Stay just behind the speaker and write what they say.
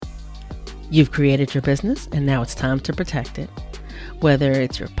You've created your business and now it's time to protect it. Whether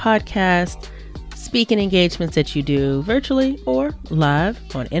it's your podcast, speaking engagements that you do virtually or live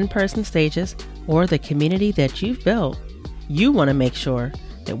on in-person stages, or the community that you've built, you want to make sure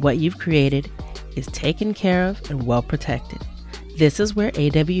that what you've created is taken care of and well protected. This is where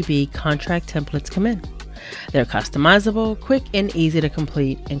AWB contract templates come in. They're customizable, quick, and easy to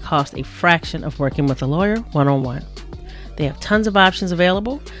complete, and cost a fraction of working with a lawyer one-on-one. They have tons of options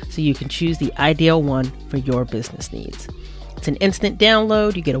available, so you can choose the ideal one for your business needs. It's an instant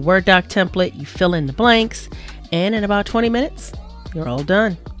download. You get a Word doc template, you fill in the blanks, and in about 20 minutes, you're all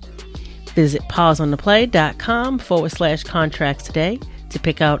done. Visit pauseontheplay.com/contracts today to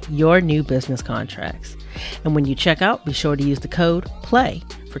pick out your new business contracts. And when you check out, be sure to use the code PLAY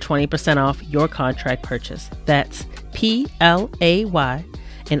for 20% off your contract purchase. That's PLAY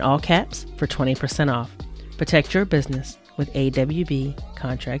in all caps for 20% off. Protect your business with AWB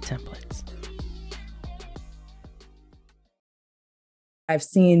contract templates. I've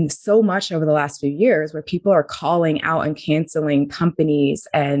seen so much over the last few years where people are calling out and canceling companies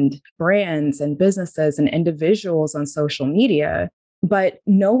and brands and businesses and individuals on social media. But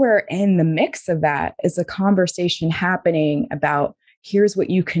nowhere in the mix of that is a conversation happening about here's what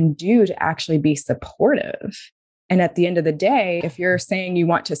you can do to actually be supportive. And at the end of the day, if you're saying you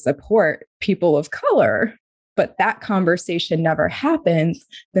want to support people of color, but that conversation never happens,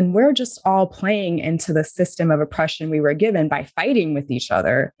 then we're just all playing into the system of oppression we were given by fighting with each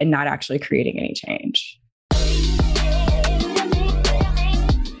other and not actually creating any change.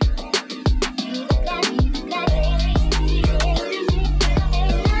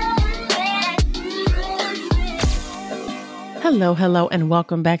 Hello, and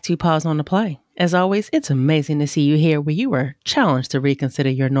welcome back to Pause on the Play. As always, it's amazing to see you here where you were challenged to reconsider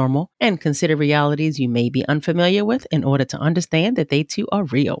your normal and consider realities you may be unfamiliar with in order to understand that they too are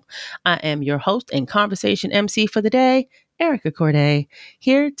real. I am your host and conversation MC for the day, Erica Corday,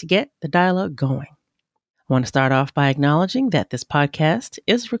 here to get the dialogue going. I want to start off by acknowledging that this podcast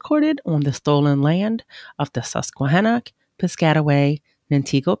is recorded on the stolen land of the Susquehannock, Piscataway,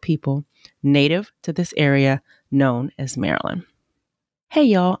 Nantico people native to this area known as Maryland. Hey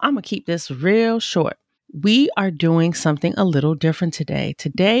y'all, I'm going to keep this real short. We are doing something a little different today.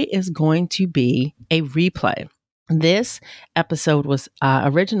 Today is going to be a replay. This episode was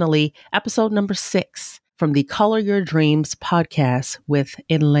originally episode number 6 from the Color Your Dreams podcast with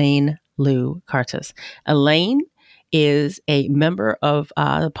Elaine Lou Cartus. Elaine is a member of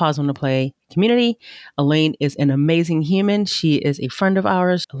the Pause on the Play community. Elaine is an amazing human. She is a friend of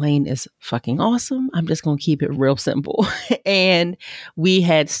ours. Elaine is fucking awesome. I'm just going to keep it real simple. And we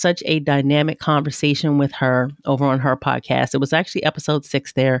had such a dynamic conversation with her over on her podcast. It was actually episode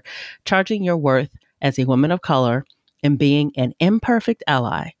 6 there, Charging Your Worth as a Woman of Color and Being an Imperfect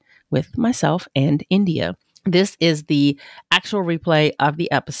Ally with myself and India. This is the actual replay of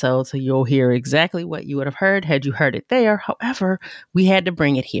the episode, so you'll hear exactly what you would have heard had you heard it there. However, we had to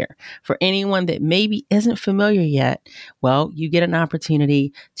bring it here. For anyone that maybe isn't familiar yet, well, you get an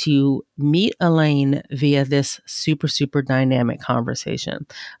opportunity to meet Elaine via this super, super dynamic conversation.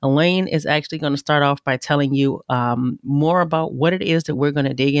 Elaine is actually going to start off by telling you more about what it is that we're going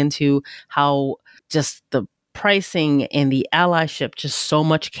to dig into, how just the pricing and the allyship, just so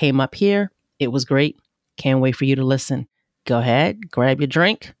much came up here. It was great. Can't wait for you to listen. Go ahead, grab your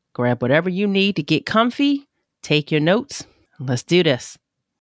drink, grab whatever you need to get comfy, take your notes. Let's do this.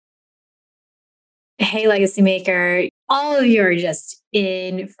 Hey, Legacy Maker. All of you are just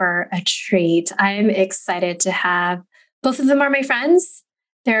in for a treat. I'm excited to have, both of them are my friends.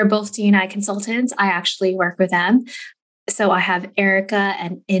 They're both D&I consultants. I actually work with them. So I have Erica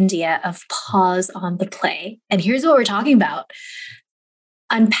and India of Pause on the Play. And here's what we're talking about.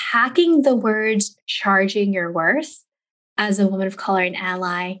 Unpacking the words charging your worth as a woman of color and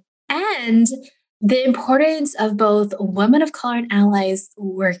ally, and the importance of both women of color and allies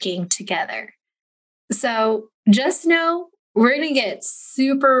working together. So just know we're going to get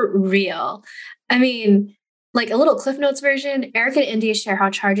super real. I mean, like a little Cliff Notes version, Erica and India share how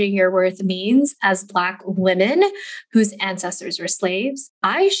charging your worth means as Black women whose ancestors were slaves.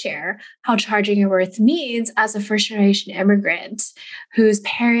 I share how charging your worth means as a first-generation immigrant whose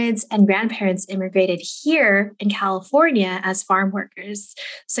parents and grandparents immigrated here in California as farm workers.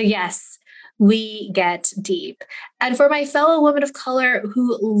 So yes, we get deep. And for my fellow women of color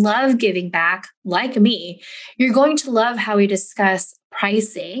who love giving back, like me, you're going to love how we discuss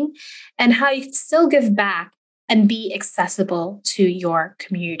pricing and how you can still give back and be accessible to your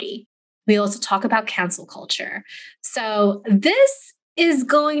community. We also talk about cancel culture. So this is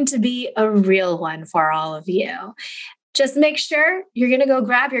going to be a real one for all of you. Just make sure you're going to go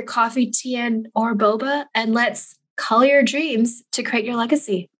grab your coffee, tea, and or boba, and let's color your dreams to create your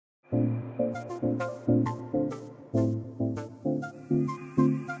legacy.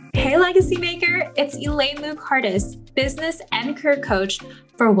 Hey, Legacy Maker, it's Elaine Luke Hardis, business and career coach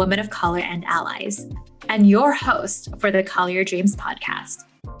for women of color and allies, and your host for the Color Your Dreams podcast.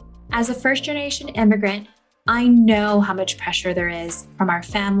 As a first-generation immigrant, I know how much pressure there is from our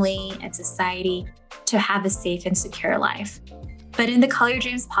family and society to have a safe and secure life. But in the Color Your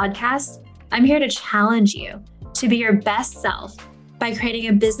Dreams podcast, I'm here to challenge you to be your best self by creating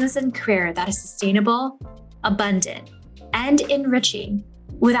a business and career that is sustainable, abundant, and enriching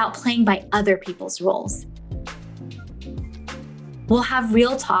without playing by other people's rules. We'll have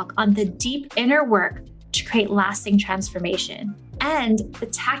real talk on the deep inner work to create lasting transformation and the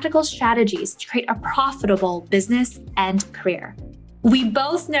tactical strategies to create a profitable business and career. We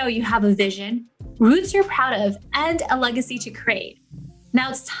both know you have a vision, roots you're proud of, and a legacy to create.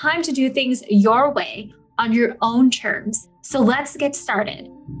 Now it's time to do things your way on your own terms. So let's get started.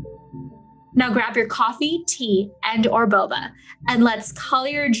 Now grab your coffee, tea, and or boba, and let's color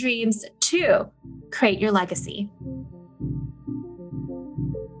your dreams to create your legacy.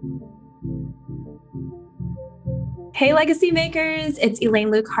 Hey, Legacy Makers, it's Elaine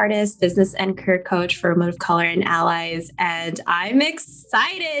Luke Hardis, business and career coach for women of color and allies. And I'm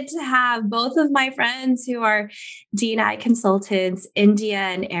excited to have both of my friends who are D&I consultants, India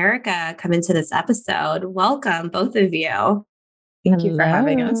and Erica, come into this episode. Welcome, both of you. Thank you for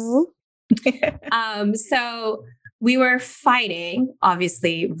having us. So we were fighting,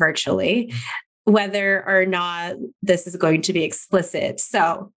 obviously virtually, whether or not this is going to be explicit.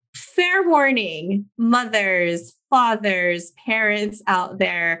 So fair warning, mothers, fathers, parents out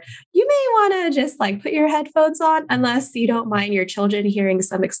there, you may want to just put your headphones on unless you don't mind your children hearing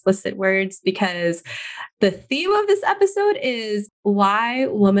some explicit words, because the theme of this episode is why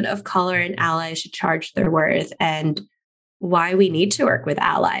women of color and allies should charge their worth and why we need to work with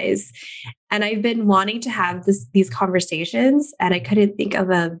allies. And I've been wanting to have these conversations, and I couldn't think of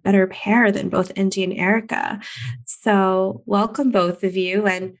a better pair than both Indy and Erica. So welcome, both of you,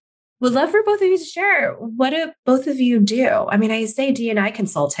 and would love for both of you to share, what do both of you do? I mean, I say D&I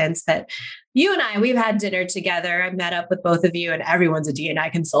consultants, but you and I, we've had dinner together. I met up with both of you, and everyone's a D&I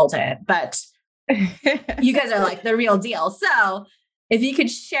consultant, but you guys are the real deal. So if you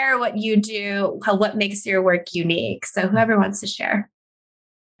could share what you do, what makes your work unique. So whoever wants to share.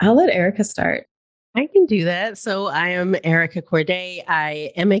 I'll let Erica start. I can do that. So I am Erica Corday.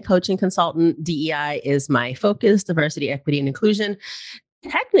 I am a coaching consultant. DEI is my focus, diversity, equity, and inclusion.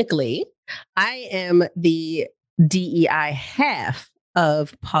 Technically, I am the DEI half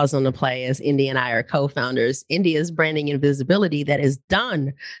of Pause on the Play, as Indy and I are co-founders. India's branding and visibility that is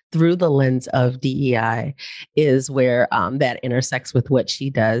done through the lens of DEI is where that intersects with what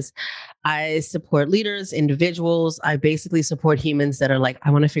she does. I support leaders, individuals. I basically support humans that are I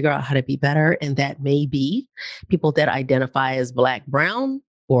want to figure out how to be better. And that may be people that identify as Black, brown,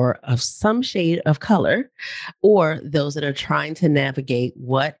 or of some shade of color, or those that are trying to navigate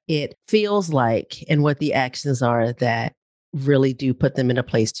what it feels like and what the actions are that really do put them in a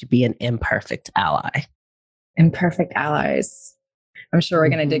place to be an imperfect ally. Imperfect allies. I'm sure we're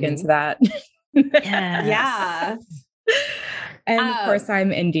going to dig into that. Yes. Yeah. And of course,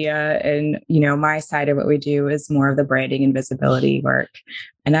 I'm India, and my side of what we do is more of the branding and visibility work.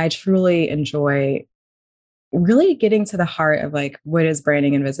 And I truly enjoy really getting to the heart of what is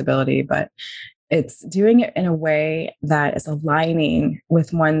branding and visibility, but it's doing it in a way that is aligning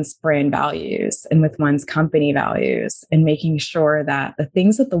with one's brand values and with one's company values, and making sure that the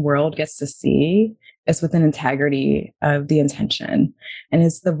things that the world gets to see is with an integrity of the intention and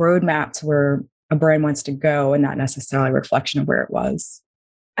is the roadmap to where a brand wants to go and not necessarily a reflection of where it was.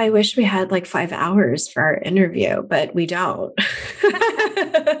 I wish we had 5 hours for our interview, but we don't.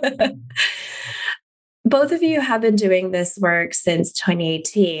 Both of you have been doing this work since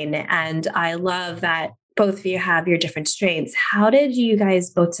 2018, and I love that both of you have your different strengths. How did you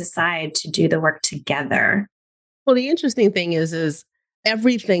guys both decide to do the work together? Well, the interesting thing is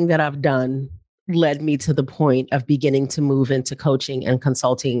everything that I've done led me to the point of beginning to move into coaching and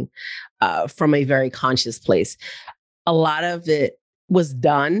consulting from a very conscious place. A lot of it was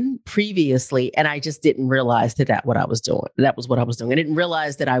done previously, and I just didn't realize that what I was doing. That was what I was doing. I didn't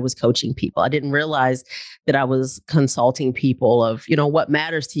realize that I was coaching people. I didn't realize that I was consulting people of, what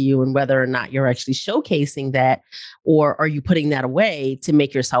matters to you and whether or not you're actually showcasing that, or are you putting that away to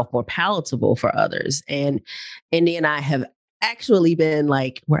make yourself more palatable for others? And Indy and I have actually been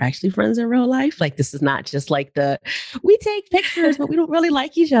like, we're actually friends in real life. Like, this is not just like we take pictures, but we don't really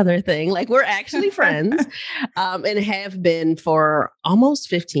like each other thing. Like, we're actually friends and have been for almost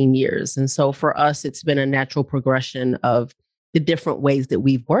 15 years. And so for us, it's been a natural progression of the different ways that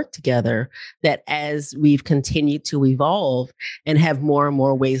we've worked together, that as we've continued to evolve and have more and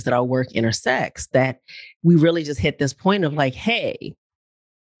more ways that our work intersects, that we really just hit this point of like, hey,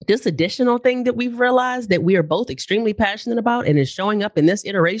 this additional thing that we've realized that we are both extremely passionate about and is showing up in this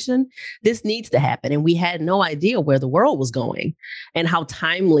iteration, this needs to happen. And we had no idea where the world was going and how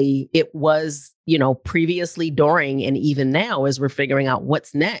timely it was, previously, during, and even now as we're figuring out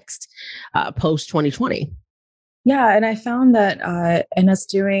what's next post 2020. Yeah. And I found that in us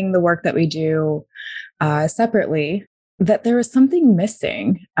doing the work that we do separately, that there was something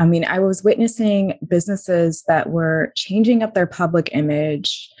missing. I mean, I was witnessing businesses that were changing up their public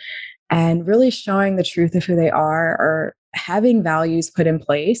image and really showing the truth of who they are, or having values put in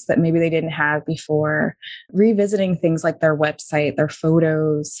place that maybe they didn't have before, revisiting things like their website, their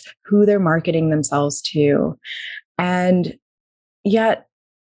photos, who they're marketing themselves to. And yet,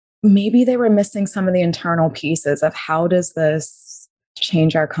 maybe they were missing some of the internal pieces of how does this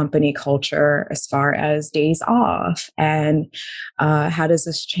change our company culture as far as days off, and how does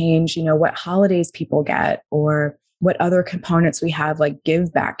this change, what holidays people get, or what other components we have, like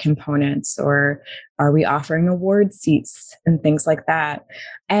give back components, or are we offering award seats and things like that.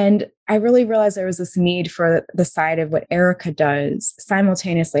 And I really realized there was this need for the side of what Erica does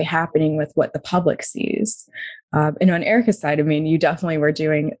simultaneously happening with what the public sees. And on Erica's side, I mean, you definitely were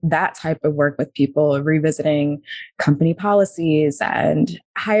doing that type of work with people, revisiting company policies and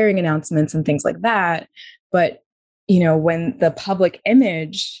hiring announcements and things like that. But, when the public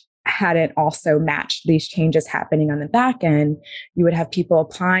image hadn't also matched these changes happening on the back end, you would have people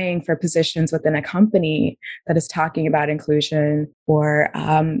applying for positions within a company that is talking about inclusion or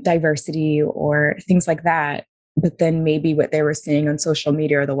diversity or things like that. But then maybe what they were seeing on social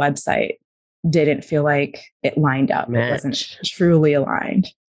media or the website didn't feel like it lined up. It wasn't truly aligned.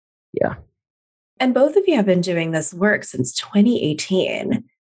 Yeah. And both of you have been doing this work since 2018.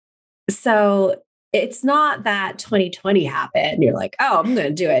 So it's not that 2020 happened. You're like, oh, I'm going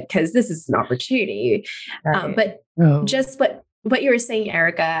to do it because this is an opportunity. Right. But just what you were saying,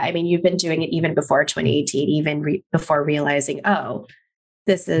 Erica, I mean, you've been doing it even before 2018, even before realizing, oh,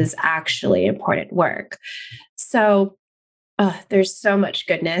 this is actually important work. So there's so much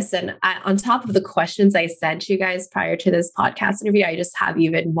goodness. And on top of the questions I sent you guys prior to this podcast interview, I just have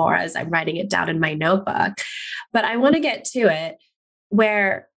even more as I'm writing it down in my notebook. But I want to get to it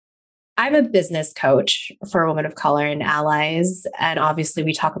where I'm a business coach for women of color and allies. And obviously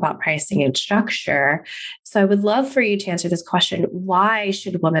we talk about pricing and structure. So I would love for you to answer this question. Why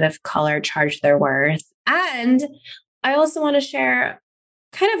should women of color charge their worth? And I also want to share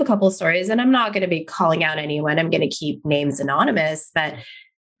kind of a couple of stories, and I'm not going to be calling out anyone. I'm going to keep names anonymous, but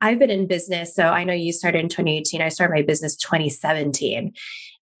I've been in business. So I know you started in 2018. I started my business 2017.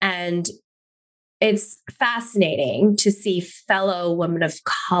 And it's fascinating to see fellow women of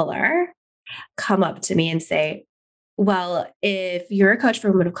color come up to me and say, well, if you're a coach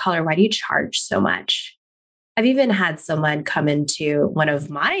for women of color, why do you charge so much? I've even had someone come into one of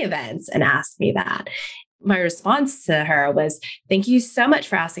my events and ask me that. My response to her was, thank you so much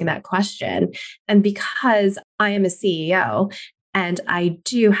for asking that question. And because I am a CEO and I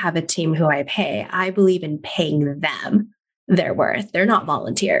do have a team who I pay, I believe in paying them their worth. They're not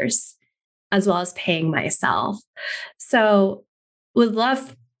volunteers, as well as paying myself. So would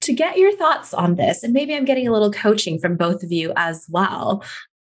love to get your thoughts on this. And maybe I'm getting a little coaching from both of you as well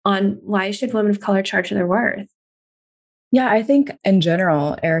on why should women of color charge their worth? Yeah, I think in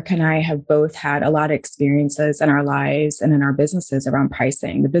general, Erica and I have both had a lot of experiences in our lives and in our businesses around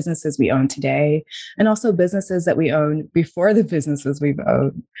pricing, the businesses we own today, and also businesses that we own before the businesses we've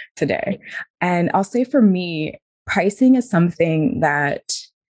owned today. And I'll say for me, pricing is something that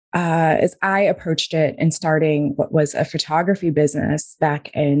as I approached it in starting what was a photography business back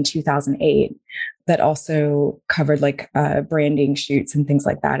in 2008, that also covered like branding shoots and things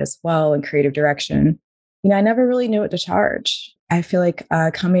like that as well, and creative direction. I never really knew what to charge. I feel like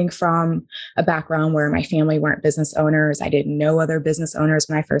coming from a background where my family weren't business owners, I didn't know other business owners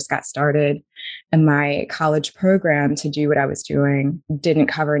when I first got started. And my college program to do what I was doing didn't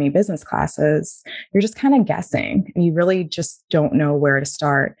cover any business classes. You're just kind of guessing, and you really just don't know where to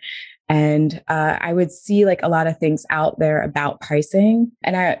start. And I would see like a lot of things out there about pricing.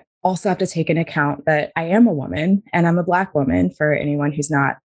 And I also have to take into account that I am a woman and I'm a Black woman, for anyone who's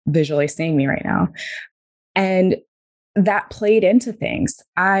not visually seeing me right now. And that played into things.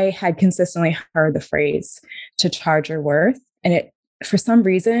 I had consistently heard the phrase to charge your worth. And it, for some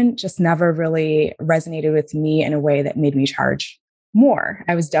reason, just never really resonated with me in a way that made me charge more.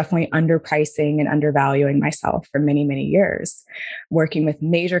 I was definitely underpricing and undervaluing myself for many, many years, working with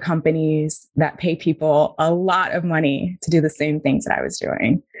major companies that pay people a lot of money to do the same things that I was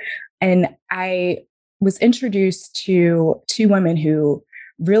doing. And I was introduced to two women who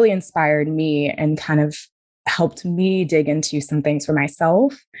really inspired me and kind of helped me dig into some things for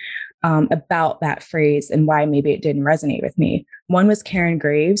myself about that phrase and why maybe it didn't resonate with me. One was Karen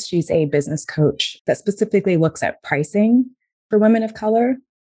Graves. She's a business coach that specifically looks at pricing for women of color.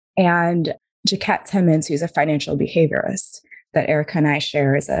 And Jaquette Timmons, who's a financial behaviorist that Erica and I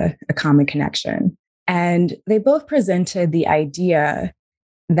share as a common connection. And they both presented the idea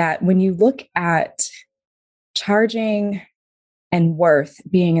that when you look at charging and worth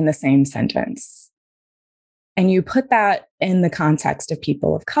being in the same sentence, and you put that in the context of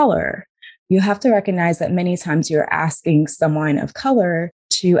people of color, you have to recognize that many times you're asking someone of color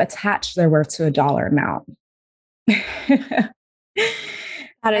to attach their worth to a dollar amount.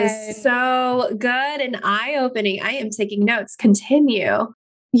 That is so good and eye-opening. I am taking notes. Continue.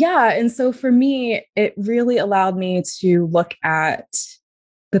 Yeah. And so for me, it really allowed me to look at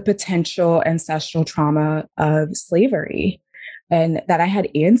the potential ancestral trauma of slavery, and that I had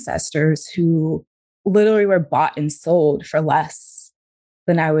ancestors who literally were bought and sold for less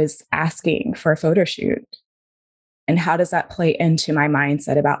than I was asking for a photo shoot. And how does that play into my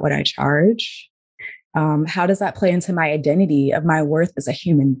mindset about what I charge? How does that play into my identity of my worth as a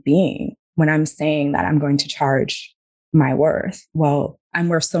human being when I'm saying that I'm going to charge my worth? Well, I'm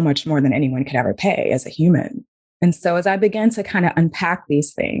worth so much more than anyone could ever pay as a human. And so as I began to kind of unpack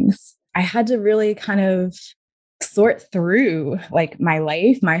these things, I had to really kind of sort through like my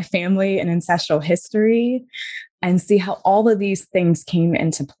life, my family, and ancestral history, and see how all of these things came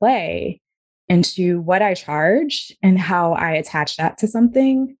into play into what I charge and how I attach that to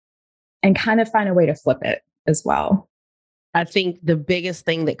something, and kind of find a way to flip it as well. I think the biggest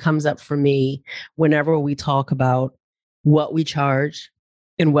thing that comes up for me whenever we talk about what we charge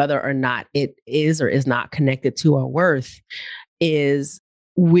and whether or not it is or is not connected to our worth is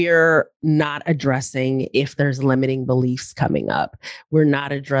we're not addressing if there's limiting beliefs coming up. We're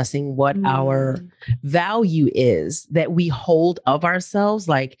not addressing what our value is that we hold of ourselves.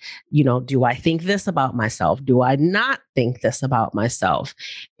 Like, you know, do I think this about myself? Do I not think this about myself?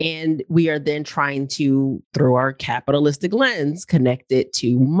 And we are then trying to, through our capitalistic lens, connect it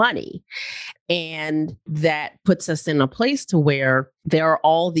to money. And that puts us in a place to where there are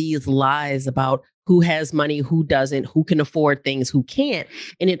all these lies about who has money, who doesn't, who can afford things, who can't.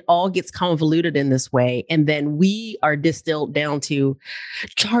 And it all gets convoluted in this way. And then we are distilled down to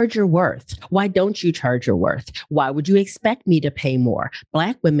charge your worth. Why don't you charge your worth? Why would you expect me to pay more?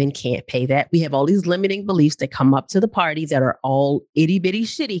 Black women can't pay that. We have all these limiting beliefs that come up to the party that are all itty bitty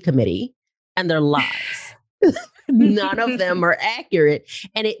shitty committee, and they're lies. None of them are accurate.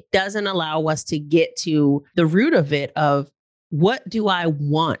 And it doesn't allow us to get to the root of it of, what do I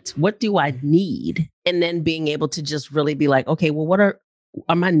want? What do I need? And then being able to just really be like, okay, well, what are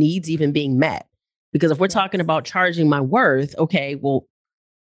my needs even being met? Because if we're talking about charging my worth, okay, well,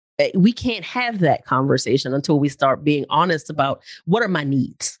 we can't have that conversation until we start being honest about what are my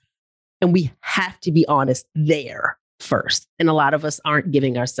needs. And we have to be honest there first. And a lot of us aren't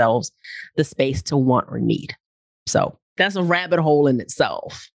giving ourselves the space to want or need. So that's a rabbit hole in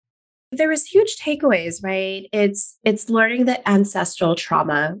itself. There was huge takeaways, right? It's learning the ancestral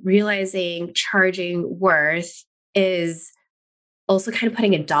trauma, realizing charging worth is also kind of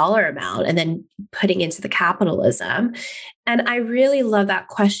putting a dollar amount and then putting into the capitalism. And I really love that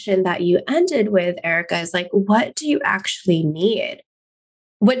question that you ended with, Erica, is like, what do you actually need?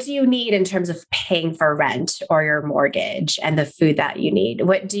 What do you need in terms of paying for rent or your mortgage and the food that you need?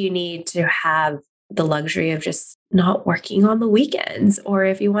 What do you need to have the luxury of just not working on the weekends, or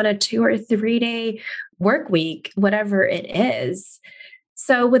if you want a 2 or 3 day work week, whatever it is.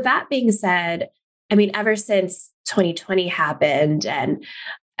 So with that being said, I mean, ever since 2020 happened and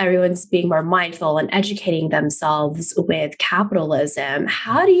everyone's being more mindful and educating themselves with capitalism,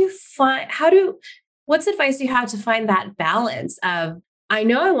 what's advice do you have to find that balance of, I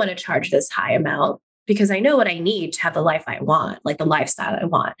know I want to charge this high amount, because I know what I need to have the life I want, like the lifestyle I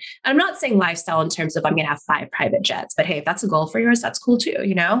want. I'm not saying lifestyle in terms of I'm going to have 5 private jets, but hey, if that's a goal for yours, that's cool too,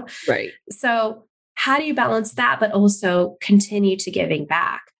 you know? Right. So how do you balance that, but also continue to giving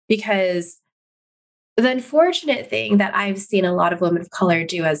back? Because the unfortunate thing that I've seen a lot of women of color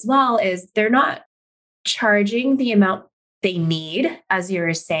do as well is they're not charging the amount they need, as you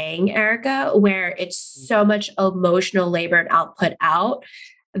were saying, Erica, where it's so much emotional labor and output out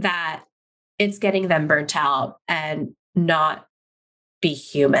that it's getting them burnt out and not be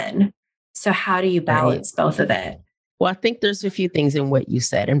human. So how do you balance both of it? Well, I think there's a few things in what you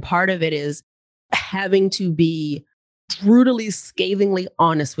said. And part of it is having to be brutally, scathingly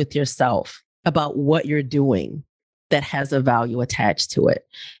honest with yourself about what you're doing that has a value attached to it.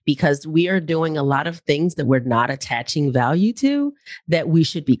 Because we are doing a lot of things that we're not attaching value to that we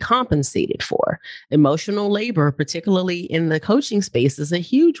should be compensated for. Emotional labor, particularly in the coaching space, is a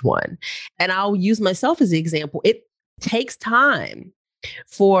huge one. And I'll use myself as an example. It takes time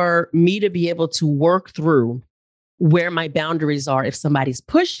for me to be able to work through where my boundaries are if somebody's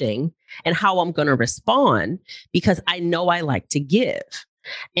pushing and how I'm going to respond, because I know I like to give.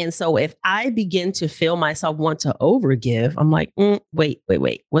 And so if I begin to feel myself want to overgive, I'm like, wait,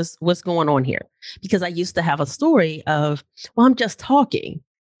 what's going on here? Because I used to have a story of, well, I'm just talking.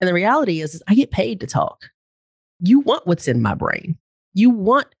 And the reality is I get paid to talk. You want what's in my brain. You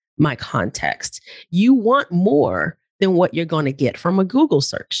want my context. You want more than what you're going to get from a Google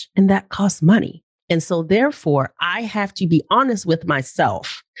search. And that costs money. And so therefore, I have to be honest with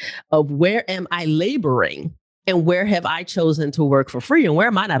myself of where am I laboring and where have I chosen to work for free and where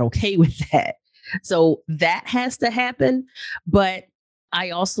am I not okay with that? So that has to happen. But I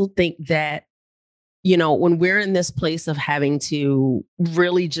also think that, you know, when we're in this place of having to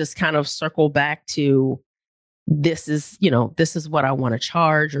really just kind of circle back to this is what I want to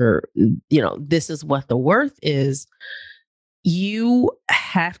charge, or, this is what the worth is, you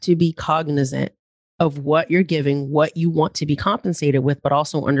have to be cognizant of what you're giving, what you want to be compensated with, but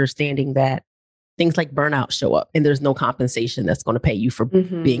also understanding that things like burnout show up and there's no compensation that's going to pay you for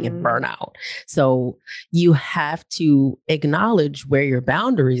being in burnout. So you have to acknowledge where your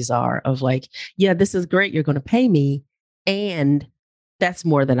boundaries are of like, yeah, this is great. You're going to pay me. And that's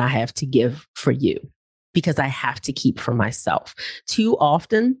more than I have to give for you because I have to keep for myself. Too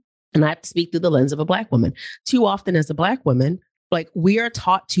often, and I have to speak through the lens of a Black woman, too often as a Black woman, like we are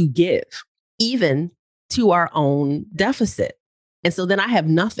taught to give, even to our own deficit. And so then I have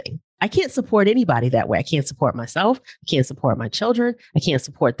nothing. I can't support anybody that way. I can't support myself. I can't support my children. I can't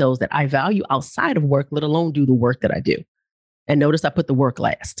support those that I value outside of work, let alone do the work that I do. And notice I put the work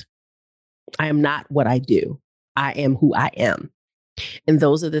last. I am not what I do. I am who I am. And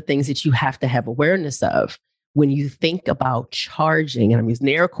those are the things that you have to have awareness of when you think about charging, and I'm using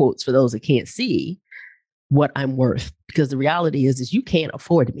air quotes for those that can't see, what I'm worth. Because the reality is you can't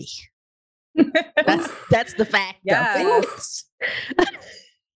afford me. That's the fact. Yes.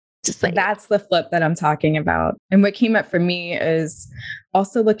 Just saying. That's the flip that I'm talking about. And what came up for me is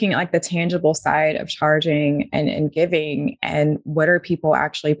also looking at like the tangible side of charging and giving, and what are people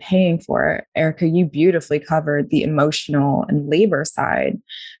actually paying for? Erica, you beautifully covered the emotional and labor side,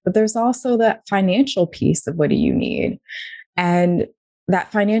 but there's also that financial piece of what do you need? And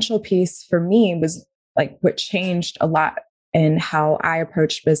that financial piece for me was like what changed a lot in how I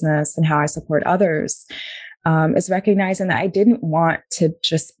approach business and how I support others. Is recognizing that I didn't want to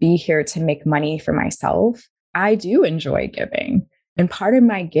just be here to make money for myself. I do enjoy giving. And part of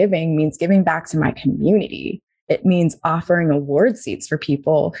my giving means giving back to my community. It means offering award seats for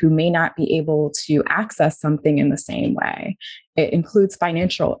people who may not be able to access something in the same way. It includes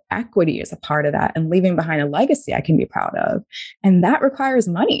financial equity as a part of that and leaving behind a legacy I can be proud of. And that requires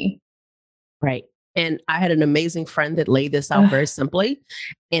money. Right. And I had an amazing friend that laid this out very simply,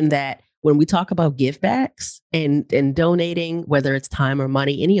 in that when we talk about give backs and donating, whether it's time or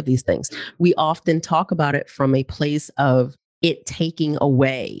money, any of these things, we often talk about it from a place of it taking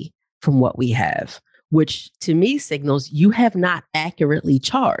away from what we have, which to me signals you have not accurately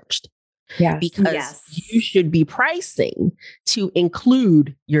charged. Yes. Because you should be pricing to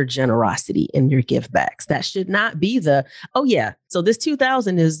include your generosity and your give backs. That should not be the, oh yeah, so this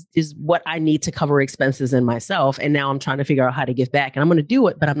 $2,000 is what I need to cover expenses in myself. And now I'm trying to figure out how to give back, and I'm going to do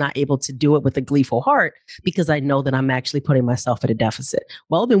it, but I'm not able to do it with a gleeful heart because I know that I'm actually putting myself at a deficit.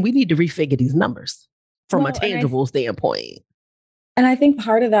 Well, then we need to refigure these numbers from a tangible standpoint. And I think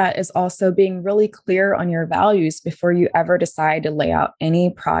part of that is also being really clear on your values before you ever decide to lay out any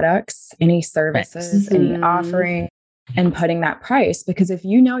products, any services, any offering, and putting that price. Because if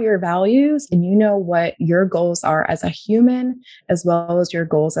you know your values and you know what your goals are as a human, as well as your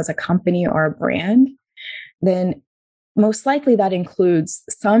goals as a company or a brand, then most likely that includes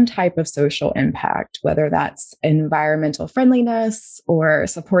some type of social impact, whether that's environmental friendliness or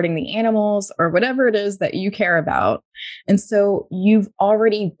supporting the animals or whatever it is that you care about. And so you've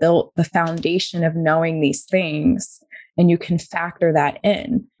already built the foundation of knowing these things, and you can factor that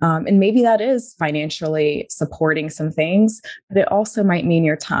in. And maybe that is financially supporting some things, but it also might mean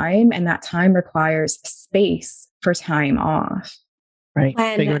your time, and that time requires space for time off. Right.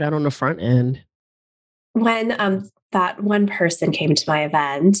 Figure it out on the front end. When that one person came to my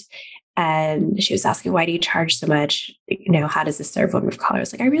event and she was asking, why do you charge so much? How does this serve women of color? I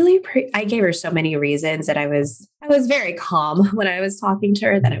was like, I gave her so many reasons, and I was very calm when I was talking to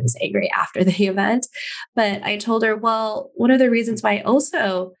her. Then I was angry after the event. But I told her, well, one of the reasons why I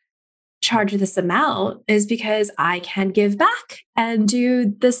also charge this amount is because I can give back and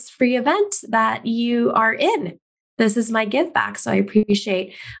do this free event that you are in. This is my give back. So I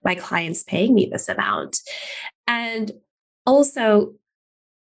appreciate my clients paying me this amount. And also,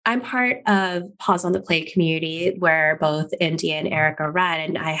 I'm part of Pause on the Play community where both India and Erica run.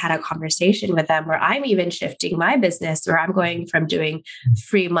 And I had a conversation with them where I'm even shifting my business, where I'm going from doing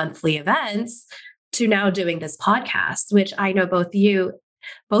free monthly events to now doing this podcast, which I know both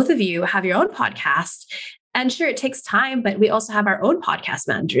of you have your own podcast. And sure, it takes time, but we also have our own podcast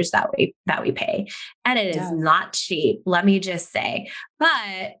managers that we pay. And it is not cheap, let me just say.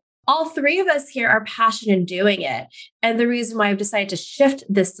 But all three of us here are passionate in doing it. And the reason why I've decided to shift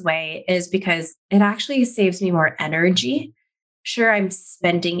this way is because it actually saves me more energy. Sure, I'm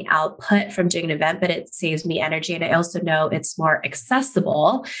spending output from doing an event, but it saves me energy. And I also know it's more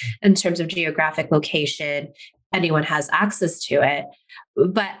accessible in terms of geographic location. Anyone has access to it.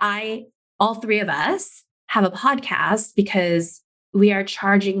 But all three of us have a podcast because we are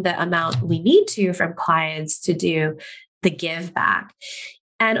charging the amount we need to from clients to do the give back.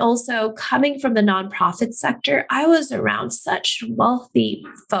 And also, coming from the nonprofit sector, I was around such wealthy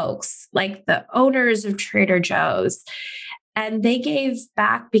folks, like the owners of Trader Joe's, and they gave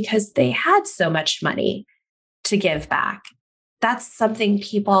back because they had so much money to give back. That's something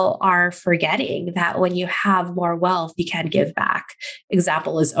people are forgetting, that when you have more wealth, you can give back.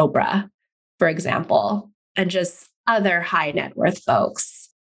 Example is Oprah, for example, and just other high net worth folks.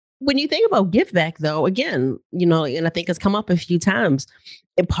 When you think about give back, though, again, and I think it's come up a few times,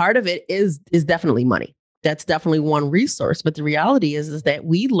 and part of it is definitely money. That's definitely one resource. But the reality is that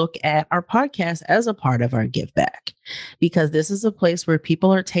we look at our podcast as a part of our give back, because this is a place where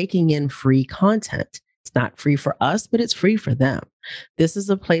people are taking in free content. It's not free for us, but it's free for them. This is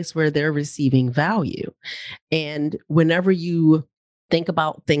a place where they're receiving value. And whenever you think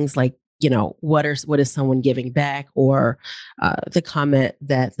about things like, what is someone giving back, or the comment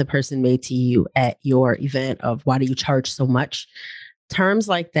that the person made to you at your event of why do you charge so much? Terms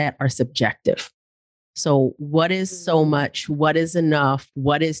like that are subjective. So what is so much? What is enough?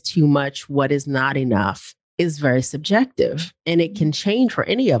 What is too much? What is not enough is very subjective, and it can change for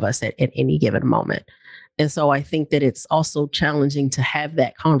any of us at any given moment. And so I think that it's also challenging to have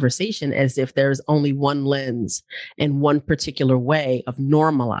that conversation as if there's only one lens and one particular way of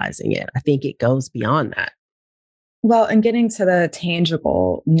normalizing it. I think it goes beyond that. Well, and getting to the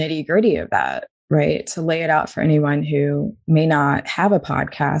tangible nitty gritty of that, right? To lay it out for anyone who may not have a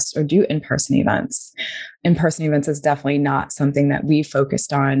podcast or do in-person events. In-person events is definitely not something that we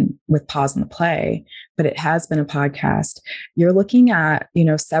focused on with Pause on the Play, but it has been a podcast. You're looking at,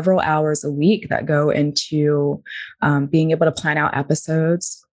 several hours a week that go into being able to plan out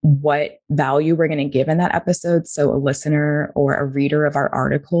episodes, what value we're going to give in that episode. So a listener or a reader of our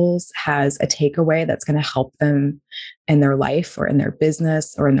articles has a takeaway that's going to help them in their life or in their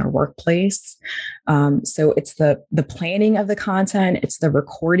business or in their workplace. So it's the planning of the content, it's the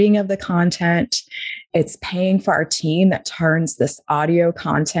recording of the content, it's paying for our team that turns this audio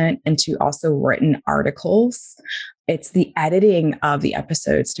content into also written articles. It's the editing of the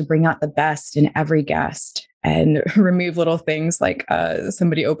episodes to bring out the best in every guest and remove little things like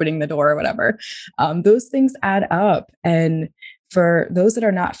somebody opening the door or whatever. Those things add up. And for those that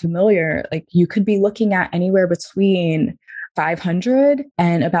are not familiar, like you could be looking at anywhere between $500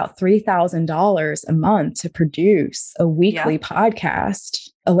 and about $3,000 a month to produce a weekly podcast.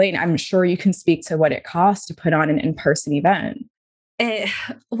 Elaine, I'm sure you can speak to what it costs to put on an in-person event.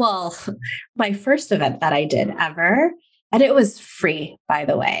 Well, my first event that I did ever, and it was free, by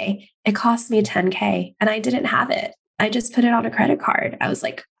the way, it cost me $10K and I didn't have it. I just put it on a credit card. I was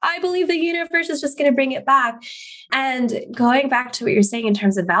like, I believe the universe is just going to bring it back. And going back to what you're saying in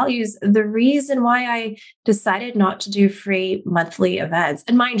terms of values, the reason why I decided not to do free monthly events,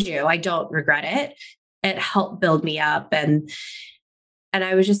 and mind you, I don't regret it. It helped build me up. And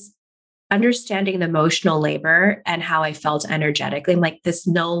I was just understanding the emotional labor and how I felt energetically. I'm like, this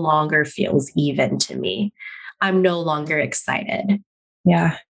no longer feels even to me. I'm no longer excited.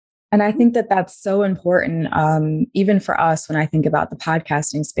 Yeah. And I think that that's so important, even for us, when I think about the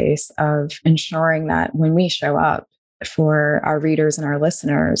podcasting space, of ensuring that when we show up for our readers and our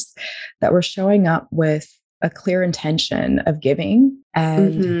listeners, that we're showing up with a clear intention of giving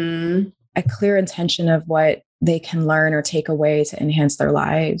and a clear intention of what they can learn or take away to enhance their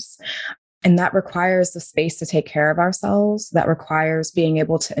lives. And that requires the space to take care of ourselves. That requires being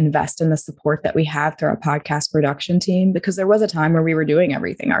able to invest in the support that we have through our podcast production team, because there was a time where we were doing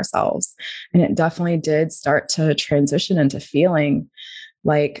everything ourselves. And it definitely did start to transition into feeling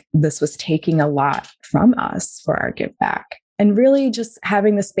like this was taking a lot from us for our give back. And really just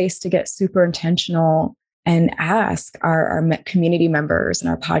having the space to get super intentional and ask our community members and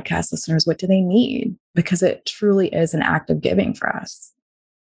our podcast listeners, what do they need? Because it truly is an act of giving for us.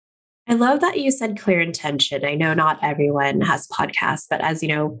 I love that you said clear intention. I know not everyone has podcasts, but as you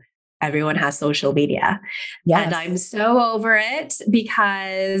know, everyone has social media. Yes. And I'm so over it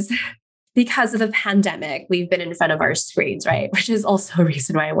because of the pandemic, we've been in front of our screens, right? Which is also a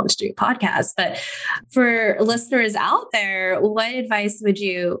reason why I want to do a podcast. But for listeners out there, what advice would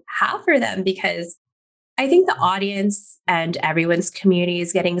you have for them? Because I think the audience and everyone's community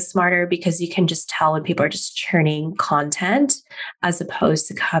is getting smarter, because you can just tell when people are just churning content as opposed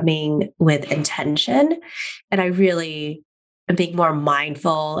to coming with intention. And I really am being more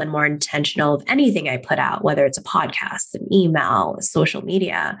mindful and more intentional of anything I put out, whether it's a podcast, an email, social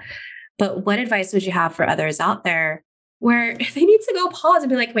media. But what advice would you have for others out there where they need to go pause and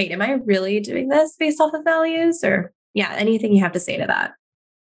be like, wait, am I really doing this based off of values? Or anything you have to say to that?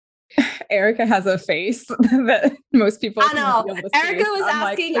 Erica has a face that most people. I know. Erica was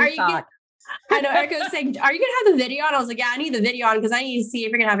asking, I know Erica was saying, are you going to have the video on? I was like, yeah, I need the video on because I need to see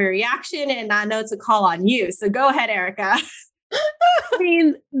if you're going to have a reaction, and I know it's a call on you. So go ahead, Erica. I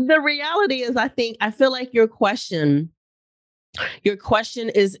mean, the reality is, I feel like your question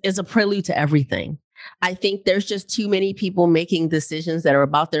is a prelude to everything. I think there's just too many people making decisions that are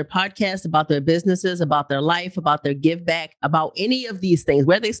about their podcast, about their businesses, about their life, about their give back, about any of these things,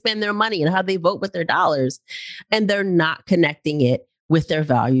 where they spend their money and how they vote with their dollars. And they're not connecting it with their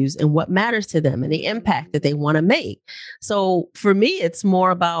values and what matters to them and the impact that they want to make. So for me, it's more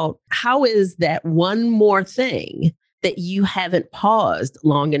about, how is that one more thing that you haven't paused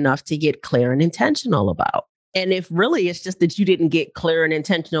long enough to get clear and intentional about? And if really it's just that you didn't get clear and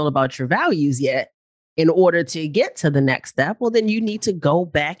intentional about your values yet, in order to get to the next step, well, then you need to go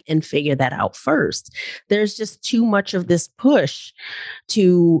back and figure that out first. There's just too much of this push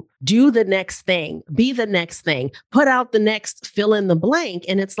to do the next thing, be the next thing, put out the next fill in the blank.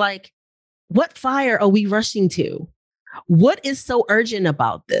 And it's like, what fire are we rushing to? What is so urgent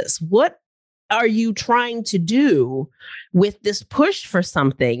about this? What are you trying to do with this push for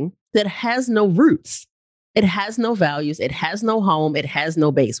something that has no roots? It has no values. It has no home. It has no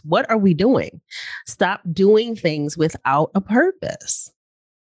base. What are we doing? Stop doing things without a purpose.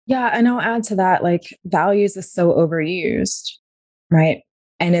 Yeah. And I'll add to that, like, values is so overused, right?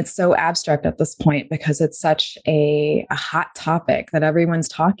 And it's so abstract at this point because it's such a hot topic that everyone's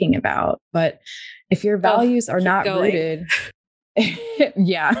talking about. But if your values are not rooted,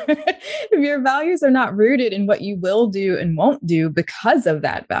 yeah. If your values are not rooted in what you will do and won't do because of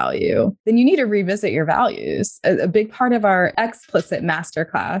that value, then you need to revisit your values. A big part of our explicit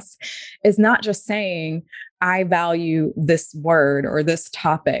masterclass is not just saying, I value this word or this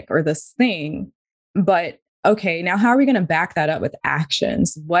topic or this thing, but okay, now how are we going to back that up with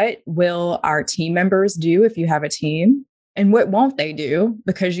actions? What will our team members do if you have a team? And what won't they do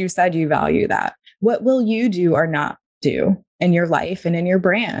because you said you value that? What will you do or not do in your life and in your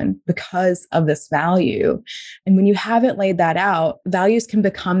brand because of this value? And when you haven't laid that out, values can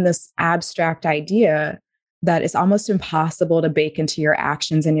become this abstract idea that is almost impossible to bake into your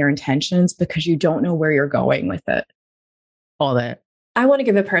actions and your intentions because you don't know where you're going with it. All that. I want to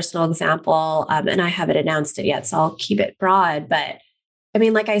give a personal example, and I haven't announced it yet, so I'll keep it broad. But I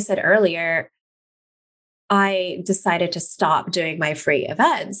mean, like I said earlier, I decided to stop doing my free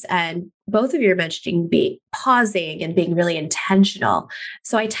events. And both of you are mentioning pausing and being really intentional.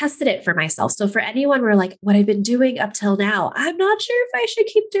 So I tested it for myself. So for anyone where like, what I've been doing up till now, I'm not sure if I should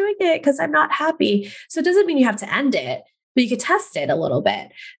keep doing it because I'm not happy. So it doesn't mean you have to end it, but you could test it a little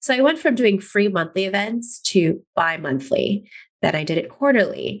bit. So I went from doing free monthly events to bi-monthly. Then I did it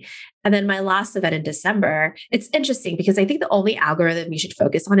quarterly. And then my last event in December, it's interesting because I think the only algorithm you should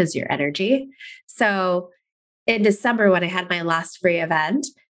focus on is your energy. So in December, when I had my last free event,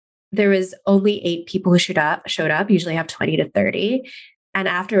 there was only 8 people who showed up. Usually I have 20 to 30. And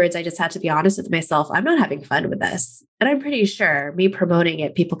afterwards, I just had to be honest with myself. I'm not having fun with this. And I'm pretty sure me promoting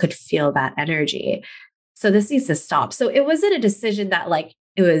it, people could feel that energy. So this needs to stop. So it wasn't a decision that like,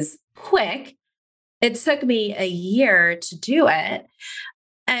 it was quick. It took me a year to do it.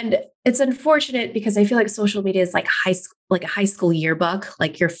 And it's unfortunate because I feel like social media is like a high school yearbook.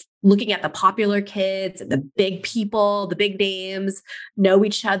 Like you're looking at the popular kids and the big people, the big names, know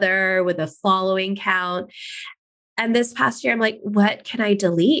each other with a following count. And this past year, I'm like, what can I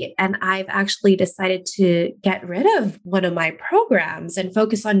delete? And I've actually decided to get rid of one of my programs and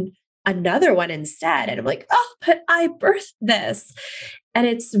focus on another one instead. And I'm like, oh, but I birthed this. And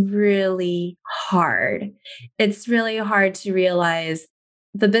it's really hard. It's really hard to realize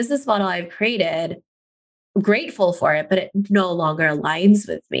the business model I've created, grateful for it, but it no longer aligns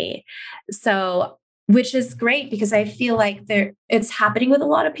with me. So, which is great because I feel like it's happening with a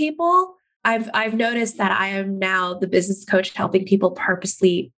lot of people. I've noticed that I am now the business coach helping people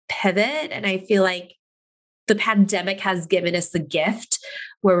purposely pivot. And I feel like the pandemic has given us the gift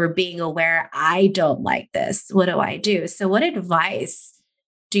where we're being aware, I don't like this. What do I do? So what advice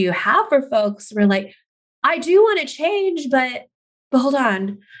do you have for folks who are like, I do want to change, but hold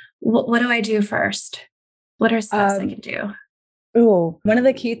on, what do I do first? What are steps I can do? Oh, one of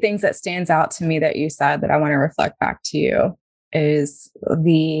the key things that stands out to me that you said that I want to reflect back to you is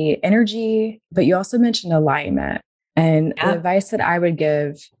the energy, but you also mentioned alignment. And the advice that I would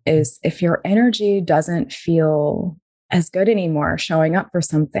give is if your energy doesn't feel as good anymore showing up for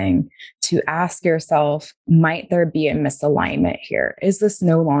something, to ask yourself, might there be a misalignment here? Is this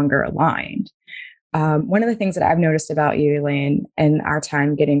no longer aligned? One of the things that I've noticed about you, Elaine, and our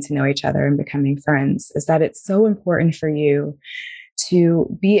time getting to know each other and becoming friends is that it's so important for you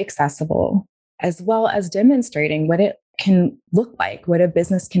to be accessible, as well as demonstrating what it can look like, what a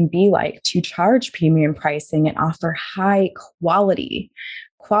business can be like, to charge premium pricing and offer high quality.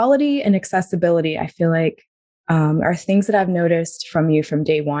 Quality and accessibility, I feel like, are things that I've noticed from you from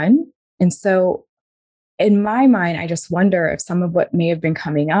day one. And so in my mind, I just wonder if some of what may have been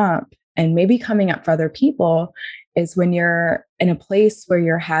coming up and maybe coming up for other people is when you're in a place where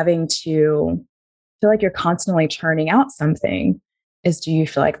you're having to feel like you're constantly churning out something, is do you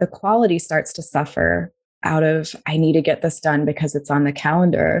feel like the quality starts to suffer out of, I need to get this done because it's on the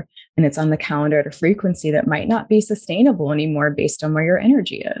calendar, and it's on the calendar at a frequency that might not be sustainable anymore based on where your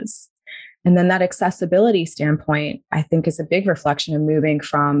energy is. And then that accessibility standpoint, I think, is a big reflection of moving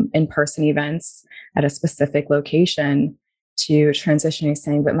from in-person events at a specific location to transitioning,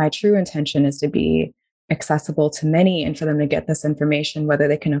 saying, but my true intention is to be accessible to many and for them to get this information, whether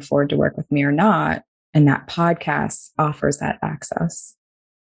they can afford to work with me or not. And that podcast offers that access.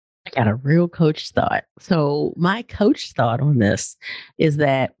 I got a real coach thought. So my coach thought on this is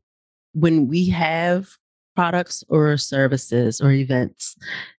that when we have products or services or events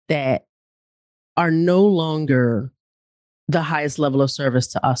that are no longer the highest level of service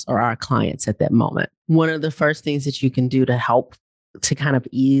to us or our clients at that moment, one of the first things that you can do to help to kind of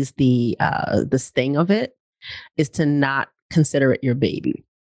ease the sting of it is to not consider it your baby.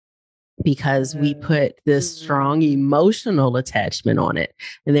 Because we put this strong emotional attachment on it.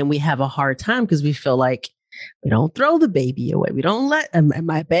 And then we have a hard time because we feel like we don't throw the baby away. We don't let, am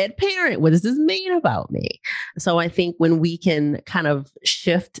I a bad parent? What does this mean about me? So I think when we can kind of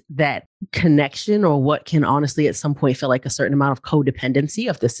shift that connection, or what can honestly at some point feel like a certain amount of codependency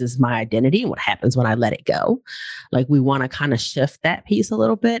of this is my identity and what happens when I let it go. Like we want to kind of shift that piece a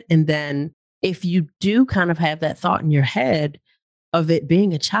little bit. And then if you do kind of have that thought in your head of it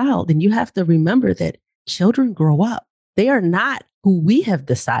being a child, then you have to remember that children grow up. They are not who we have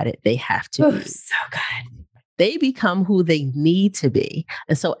decided they have to be. So good. They become who they need to be.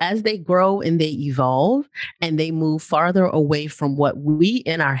 And so as they grow and they evolve and they move farther away from what we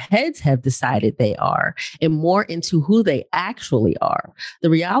in our heads have decided they are and more into who they actually are, the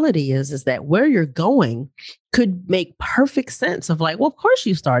reality is that where you're going could make perfect sense of like, well, of course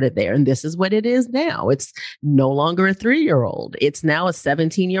you started there and this is what it is now. It's no longer a 3-year-old. It's now a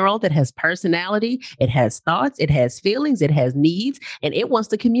 17-year-old that has personality. It has thoughts, it has feelings, it has needs, and it wants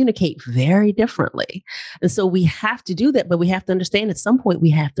to communicate very differently. And so we have to do that, but we have to understand at some point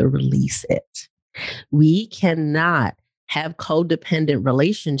we have to release it. We cannot have codependent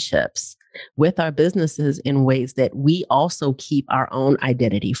relationships with our businesses in ways that we also keep our own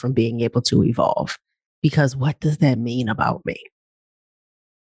identity from being able to evolve. Because what does that mean about me?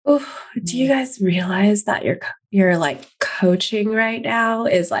 Oh, do you guys realize that you're like coaching right now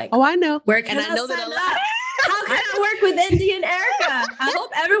is like, oh, I know. Where can I know that how can I work with Indy and Erica? I hope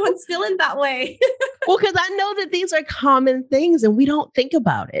everyone's feeling that way. Well, because I know that these are common things and we don't think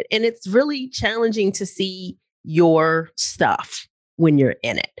about it. And it's really challenging to see your stuff when you're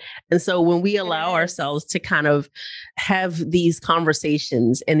in it. And so when we allow ourselves to kind of have these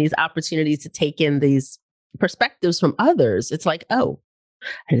conversations and these opportunities to take in these perspectives from others, it's like, oh,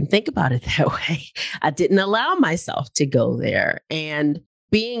 I didn't think about it that way. I didn't allow myself to go there. And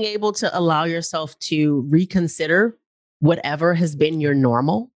being able to allow yourself to reconsider whatever has been your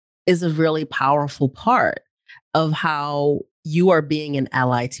normal is a really powerful part of how you are being an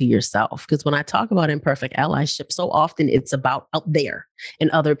ally to yourself. Because when I talk about imperfect allyship, so often it's about out there and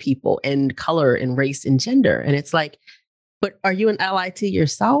other people and color and race and gender. And it's like, but are you an ally to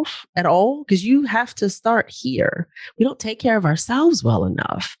yourself at all? Because you have to start here. We don't take care of ourselves well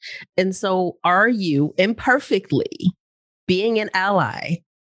enough. And so are you imperfectly being an ally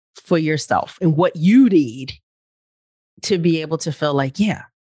for yourself and what you need to be able to feel like, yeah,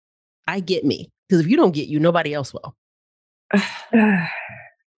 I get me? Because if you don't get you, nobody else will.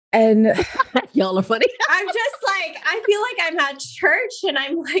 And y'all are funny. I'm just like, I feel like I'm at church and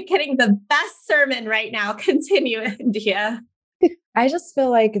I'm like getting the best sermon right now. Continue, India. I just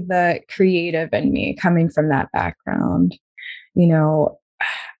feel like the creative in me coming from that background, you know,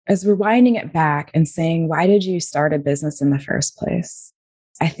 as we're winding it back and saying, why did you start a business in the first place?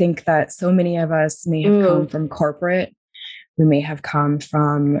 I think that so many of us may have come from corporate. We may have come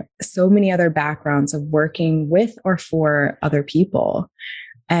from so many other backgrounds of working with or for other people.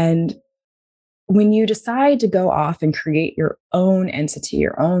 And when you decide to go off and create your own entity,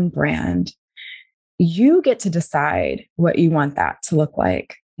 your own brand, you get to decide what you want that to look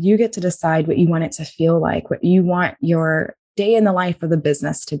like. You get to decide what you want it to feel like, what you want your day in the life of the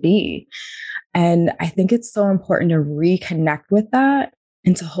business to be. And I think it's so important to reconnect with that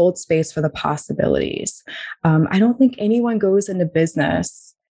and to hold space for the possibilities. I don't think anyone goes into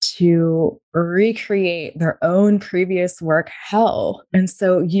business to recreate their own previous work hell. And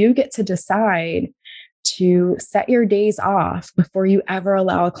so you get to decide to set your days off before you ever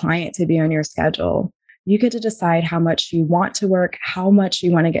allow a client to be on your schedule. You get to decide how much you want to work, how much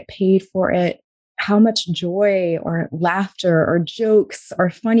you want to get paid for it, how much joy or laughter or jokes or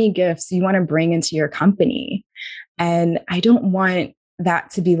funny gifts you want to bring into your company. And I don't want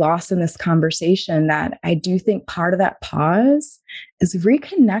that to be lost in this conversation, that I do think part of that pause is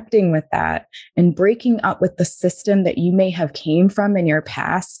reconnecting with that and breaking up with the system that you may have came from in your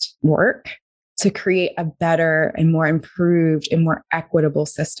past work to create a better and more improved and more equitable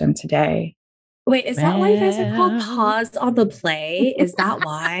system today. Wait, is that why you guys are called Pause on the Play? Is that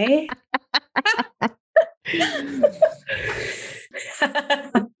why?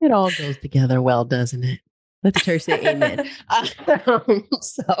 It all goes together well, doesn't it? Let the church say amen.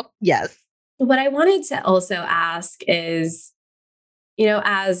 So, yes. What I wanted to also ask is, you know,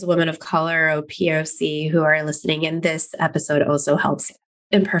 as women of color or POC who are listening, and this episode also helps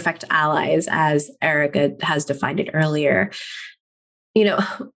imperfect allies, as Erica has defined it earlier. You know,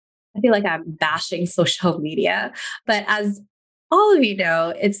 I feel like I'm bashing social media, but as all of you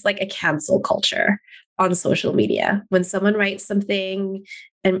know, it's like a cancel culture on social media. When someone writes something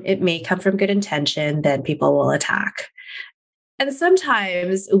and it may come from good intention, then people will attack. And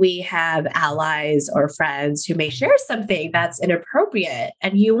sometimes we have allies or friends who may share something that's inappropriate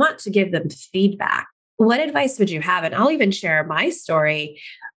and you want to give them feedback. What advice would you have? And I'll even share my story.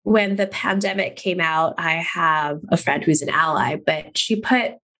 When the pandemic came out, I have a friend who's an ally, but she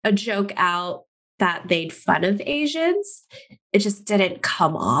put a joke out that made fun of Asians. It just didn't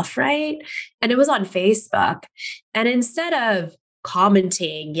come off right. And it was on Facebook. And instead of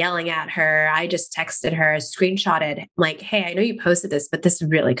commenting, yelling at her, I just texted her, screenshotted, like, hey, I know you posted this, but this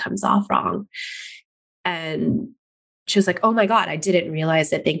really comes off wrong. And she was like, oh my God, I didn't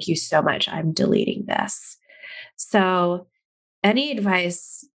realize it. Thank you so much. I'm deleting this. So any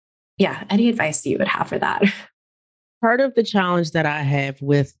advice? Yeah, any advice you would have for that? Part of the challenge that I have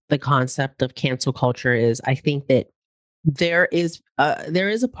with the concept of cancel culture is I think that there is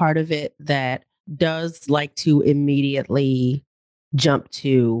a part of it that does like to immediately jump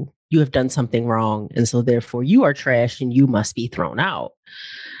to, you have done something wrong, and so therefore you are trash and you must be thrown out.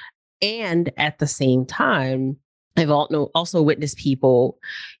 And at the same time, I've also witnessed people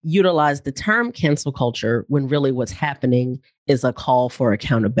utilize the term cancel culture when really what's happening is a call for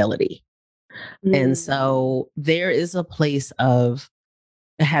accountability. And so there is a place of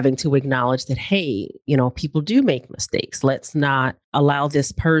having to acknowledge that, hey, you know, people do make mistakes. Let's not allow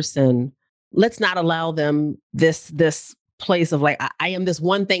this person, let's not allow them this place of like, I am this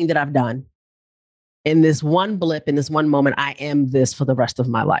one thing that I've done. In this one blip, in this one moment, I am this for the rest of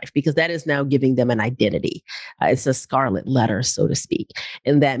my life, because that is now giving them an identity. It's a scarlet letter, so to speak.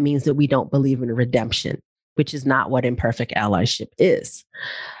 And that means that we don't believe in redemption, which is not what imperfect allyship is.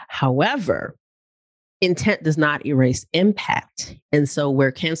 However, intent does not erase impact. And so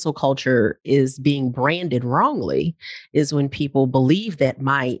where cancel culture is being branded wrongly is when people believe that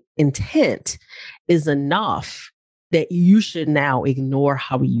my intent is enough that you should now ignore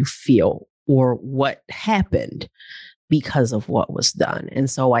how you feel or what happened because of what was done. And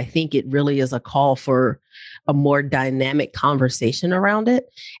so I think it really is a call for a more dynamic conversation around it,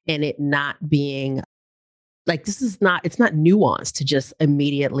 and it not being Like it's not nuanced to just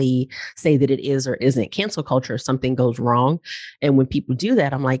immediately say that it is or isn't cancel culture if something goes wrong. And when people do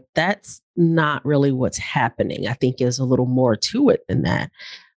that, I'm like, that's not really what's happening. I think there's a little more to it than that.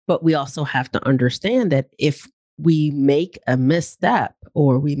 But we also have to understand that if we make a misstep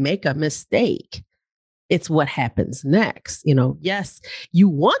or we make a mistake, it's what happens next. Yes, you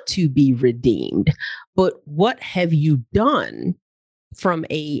want to be redeemed, but what have you done from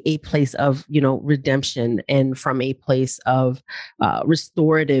a place of redemption and from a place of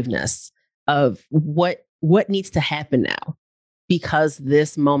restorativeness of what needs to happen now, because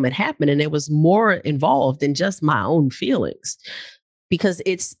this moment happened and it was more involved than just my own feelings, because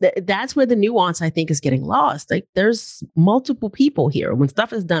that's where the nuance I think is getting lost. Like, there's multiple people here. When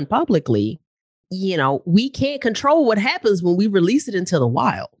stuff is done publicly, we can't control what happens when we release it into the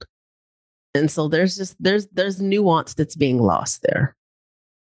wild. And so there's nuance that's being lost there.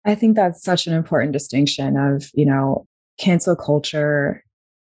 I think that's such an important distinction of, cancel culture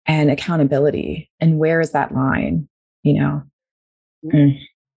and accountability. And where is that line,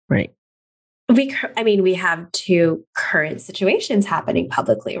 Right. We have two current situations happening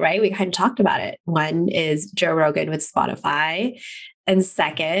publicly, right? We kind of talked about it. One is Joe Rogan with Spotify. And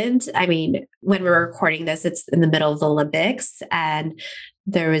second, when we're recording this, it's in the middle of the Olympics. And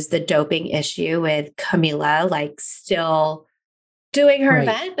there was the doping issue with Camila, still doing her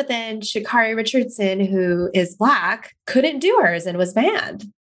event. But then Sha'Carri Richardson, who is Black, couldn't do hers and was banned.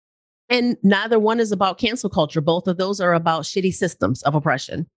 And neither one is about cancel culture. Both of those are about shitty systems of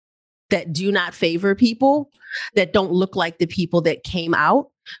oppression that do not favor people, that don't look like the people that came out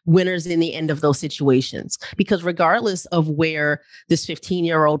winners in the end of those situations. Because regardless of where this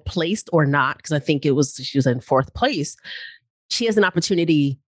 15-year-old placed or not, because I think she was in 4th place, she has an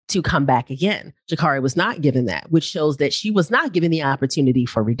opportunity to come back again. Sha'Carri was not given that, which shows that she was not given the opportunity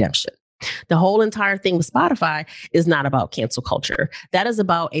for redemption. The whole entire thing with Spotify is not about cancel culture. That is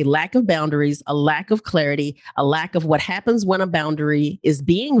about a lack of boundaries, a lack of clarity, a lack of what happens when a boundary is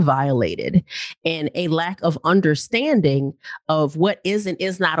being violated, and a lack of understanding of what is and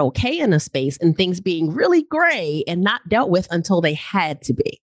is not okay in a space, and things being really gray and not dealt with until they had to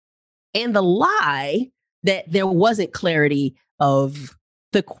be. And the lie that there wasn't clarity of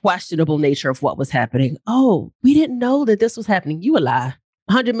the questionable nature of what was happening. Oh, we didn't know that this was happening. You a lie.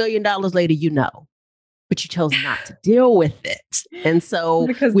 $100 million later, but you chose not to deal with it. And so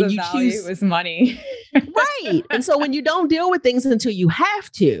because when the you value choose was money. right. And so when you don't deal with things until you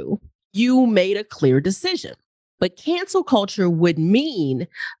have to, you made a clear decision. But cancel culture would mean,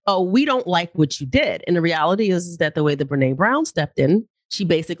 oh, we don't like what you did. And the reality is that the way that Brene Brown stepped in, she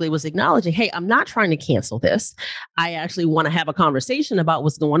basically was acknowledging, hey, I'm not trying to cancel this. I actually want to have a conversation about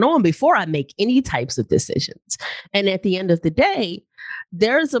what's going on before I make any types of decisions. And at the end of the day,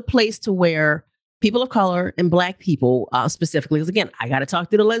 there's a place to where people of color and Black people specifically, because again, I got to talk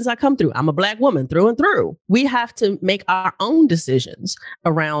through the lens I come through. I'm a Black woman through and through. We have to make our own decisions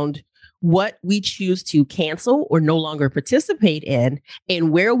around what we choose to cancel or no longer participate in,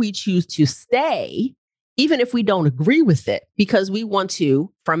 and where we choose to stay, even if we don't agree with it, because we want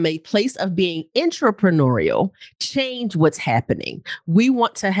to, from a place of being entrepreneurial, change what's happening. We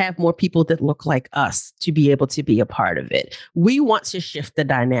want to have more people that look like us to be able to be a part of it. We want to shift the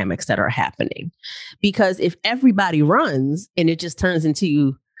dynamics that are happening, because if everybody runs and it just turns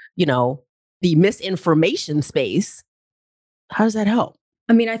into, the misinformation space, how does that help?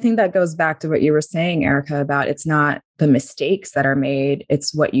 I think that goes back to what you were saying, Erica, about it's not the mistakes that are made,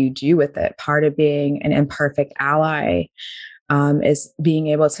 it's what you do with it. Part of being an imperfect ally is being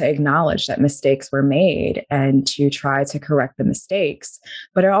able to acknowledge that mistakes were made and to try to correct the mistakes.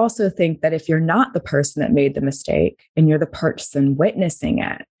 But I also think that if you're not the person that made the mistake and you're the person witnessing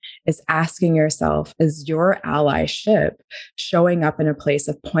it, is asking yourself, is your allyship showing up in a place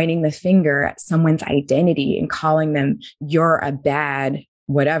of pointing the finger at someone's identity and calling them, you're a bad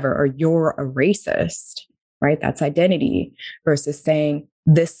whatever, or you're a racist, right? That's identity, versus saying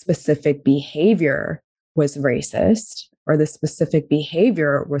this specific behavior was racist or this specific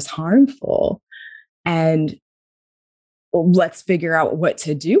behavior was harmful. And let's figure out what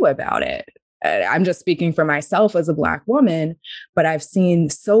to do about it. I'm just speaking for myself as a Black woman, but I've seen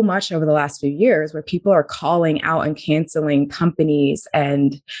so much over the last few years where people are calling out and canceling companies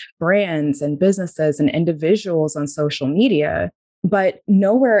and brands and businesses and individuals on social media. But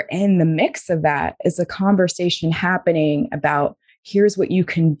nowhere in the mix of that is a conversation happening about here's what you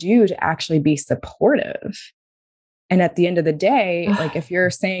can do to actually be supportive. And at the end of the day, if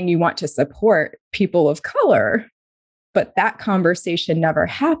you're saying you want to support people of color, but that conversation never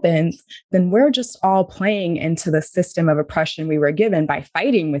happens, then we're just all playing into the system of oppression we were given by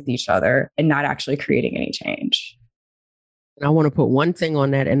fighting with each other and not actually creating any change. And I want to put one thing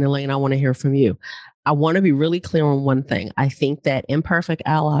on that, and Elaine, I want to hear from you. I want to be really clear on one thing. I think that imperfect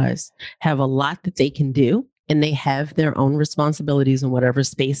allies have a lot that they can do, and they have their own responsibilities in whatever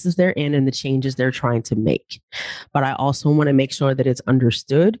spaces they're in and the changes they're trying to make. But I also want to make sure that it's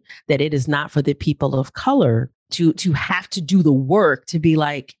understood that it is not for the people of color to have to do the work to be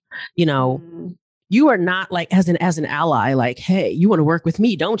like, you know, you are not like as an ally, like, hey, you want to work with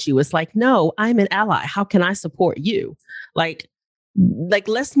me, don't you? It's like, no, I'm an ally. How can I support you? Like,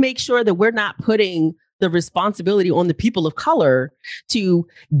 let's make sure that we're not putting the responsibility on the people of color to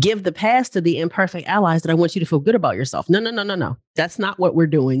give the pass to the imperfect allies that I want you to feel good about yourself. No. That's not what we're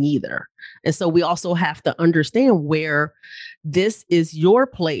doing either. And so we also have to understand where this is your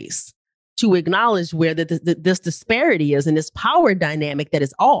place to acknowledge where this disparity is and this power dynamic that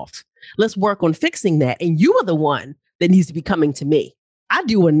is off. Let's work on fixing that. And you are the one that needs to be coming to me. I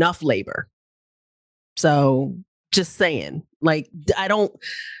do enough labor. So just saying, like, I don't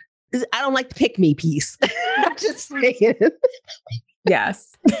like the pick me piece. Just saying.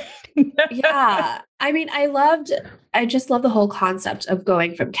 Yes. Yeah. I mean, I just love the whole concept of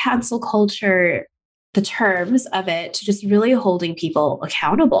going from cancel culture, the terms of it, to just really holding people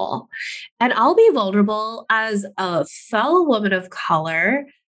accountable. And I'll be vulnerable as a fellow woman of color.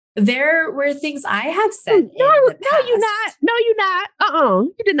 There were things I have said. No, you're not. No, you're not.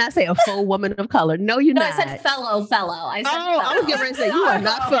 You did not say a full woman of color. No, you're not. I said fellow. I said fellow. I was getting ready to say you are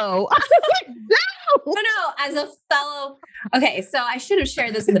not faux. No, as a fellow. Okay, so I should have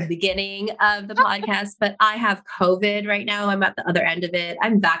shared this in the beginning of the podcast, but I have COVID right now. I'm at the other end of it.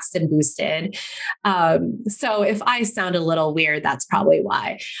 I'm vaxxed and boosted. So if I sound a little weird, that's probably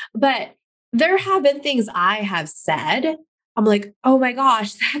why. But there have been things I have said. I'm like, oh my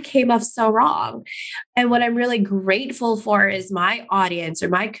gosh, that came off so wrong. And what I'm really grateful for is my audience or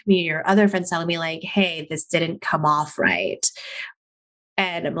my community or other friends telling me like, hey, this didn't come off right.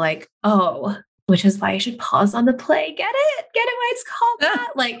 And I'm like, oh, which is why I should pause on the play. Get it why it's called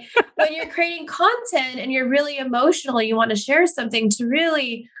that? Like when you're creating content and you're really emotional, you want to share something to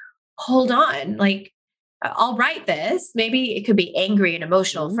really hold on. Like, I'll write this. Maybe it could be angry and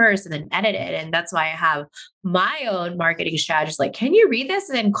emotional first and then edit it. And that's why I have my own marketing strategies. Like, can you read this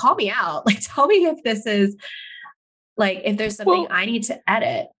and then call me out? Like, tell me if this is like, if there's something I need to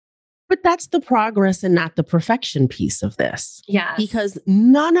edit. But that's the progress and not the perfection piece of this. Yes. Because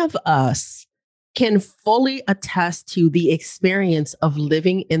none of us can fully attest to the experience of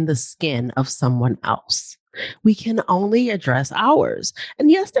living in the skin of someone else. We can only address ours. And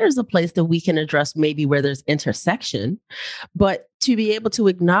yes, there's a place that we can address maybe where there's intersection, but to be able to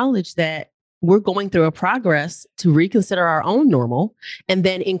acknowledge that we're going through a progress to reconsider our own normal and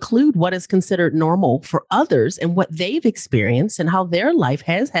then include what is considered normal for others and what they've experienced and how their life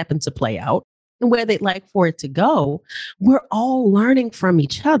has happened to play out and where they'd like for it to go. We're all learning from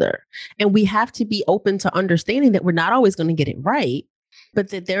each other. And we have to be open to understanding that we're not always going to get it right, but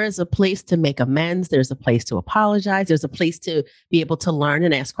that there is a place to make amends. There's a place to apologize. There's a place to be able to learn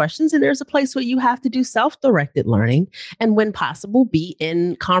and ask questions. And there's a place where you have to do self-directed learning. And when possible, be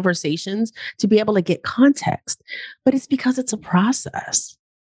in conversations to be able to get context. But it's because it's a process.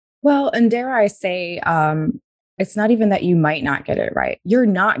 Well, and dare I say, it's not even that you might not get it right. You're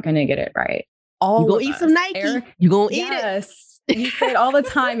not going to get it right. You're going to eat some Nike. You're going to eat it. You say it all the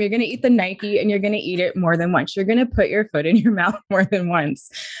time. You're going to eat the Nike and you're going to eat it more than once. You're going to put your foot in your mouth more than once.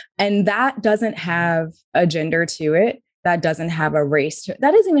 And that doesn't have a gender to it. That doesn't have a race to it.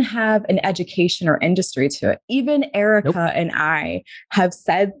 That doesn't even have an education or industry to it. Even Erica and I have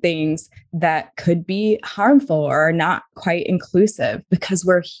said things that could be harmful or not quite inclusive because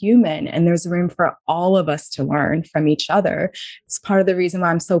we're human and there's room for all of us to learn from each other. It's part of the reason why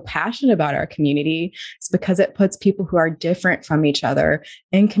I'm so passionate about our community. It's because it puts people who are different from each other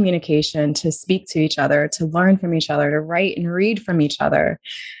in communication to speak to each other, to learn from each other, to write and read from each other,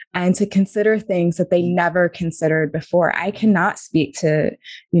 and to consider things that they never considered before. I cannot speak to,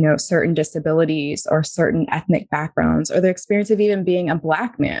 certain disabilities or certain ethnic backgrounds or the experience of even being a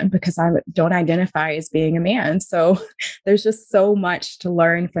Black man because I don't identify as being a man. So there's just so much to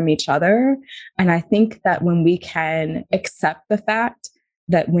learn from each other. And I think that when we can accept the fact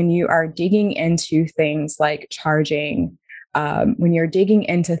that when you are digging into things like charging, when you're digging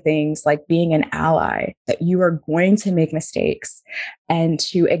into things like being an ally, that you are going to make mistakes, and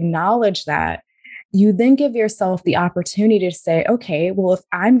to acknowledge that, you then give yourself the opportunity to say, okay, well, if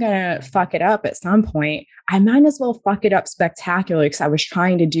I'm going to fuck it up at some point, I might as well fuck it up spectacularly because I was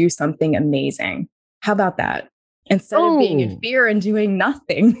trying to do something amazing. How about that? instead of being in fear and doing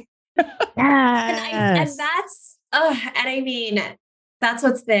nothing. And that's, and I mean, that's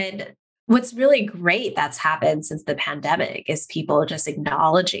what's really great that's happened since the pandemic is people just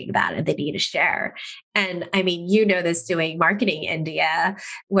acknowledging that and they need to share. And I mean, you know this doing marketing India,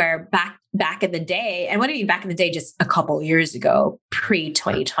 where back in the day, and what I mean back in the day, just a couple years ago,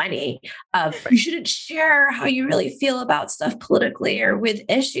 pre-2020, you shouldn't share how you really feel about stuff politically or with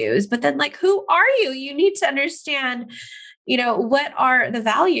issues. But then like, who are you? You need to understand, what are the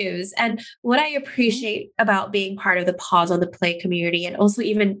values? And what I appreciate about being part of the Pause on the Play community, and also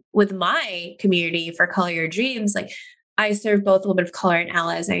even with my community for Color Your Dreams, like I serve both women of color and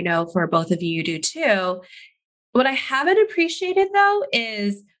allies. I know for both of you do too. What I haven't appreciated though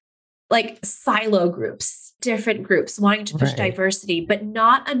is like silo groups, different groups wanting to push diversity, but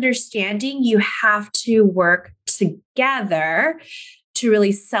not understanding you have to work together to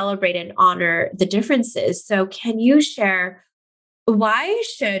really celebrate and honor the differences. So can you share, why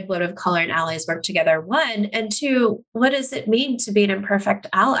should women of color and allies work together? One, and two, what does it mean to be an imperfect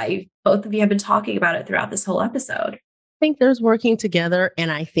ally? Both of you have been talking about it throughout this whole episode. I think there's working together, and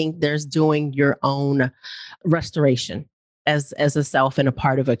I think there's doing your own restoration as a self and a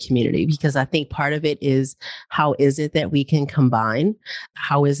part of a community, because I think part of it is, how is it that we can combine?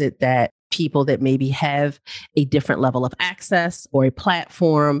 How is it that people that maybe have a different level of access or a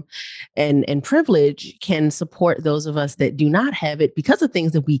platform and privilege can support those of us that do not have it because of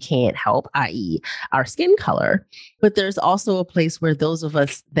things that we can't help, i.e. our skin color. But there's also a place where those of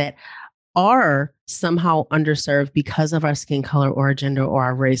us that are somehow underserved because of our skin color or our gender or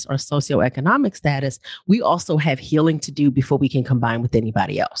our race or socioeconomic status, we also have healing to do before we can combine with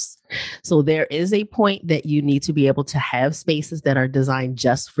anybody else. So there is a point that you need to be able to have spaces that are designed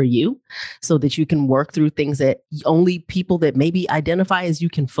just for you so that you can work through things that only people that maybe identify as you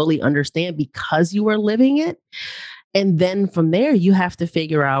can fully understand because you are living it. And then from there, you have to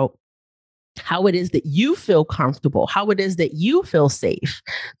figure out how it is that you feel comfortable, how it is that you feel safe,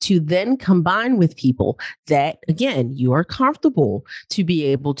 to then combine with people that, again, you are comfortable to be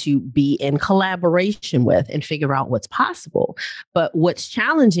able to be in collaboration with and figure out what's possible. But what's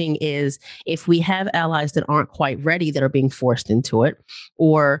challenging is if we have allies that aren't quite ready, that are being forced into it,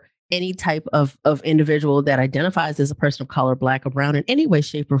 or any type of individual that identifies as a person of color, Black or brown in any way,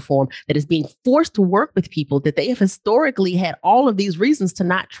 shape, or form, that is being forced to work with people that they have historically had all of these reasons to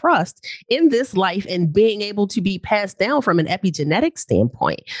not trust in this life and being able to be passed down from an epigenetic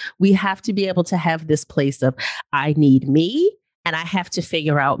standpoint. We have to be able to have this place of, I need me, and I have to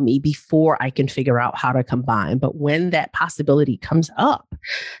figure out me before I can figure out how to combine. But when that possibility comes up,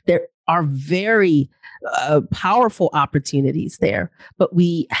 there are very powerful opportunities there, but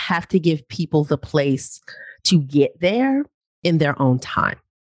we have to give people the place to get there in their own time.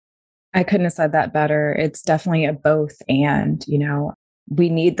 I couldn't have said that better. It's definitely a both and, we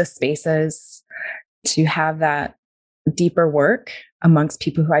need the spaces to have that deeper work amongst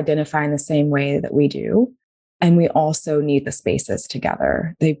people who identify in the same way that we do. And we also need the spaces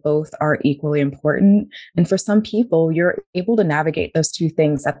together. They both are equally important. And for some people, you're able to navigate those two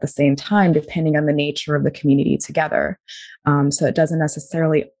things at the same time, depending on the nature of the community together. So it doesn't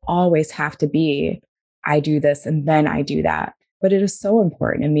necessarily always have to be, I do this and then I do that. But it is so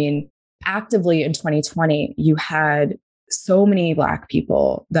important. I mean, actively in 2020, you had so many Black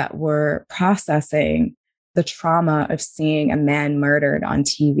people that were processing the trauma of seeing a man murdered on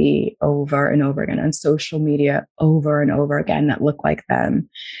TV over and over again, on social media over and over again, that looked like them.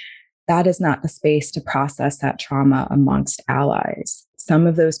 That is not the space to process that trauma amongst allies. Some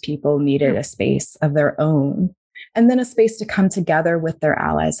of those people needed a space of their own, and then a space to come together with their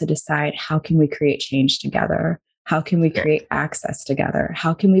allies to decide, how can we create change together? How can we create access together?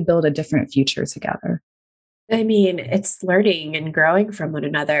 How can we build a different future together? I mean, it's learning and growing from one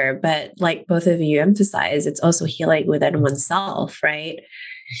another, but like both of you emphasize, it's also healing within oneself, right?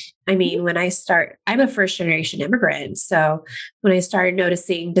 I mean, I'm a first generation immigrant. So when I started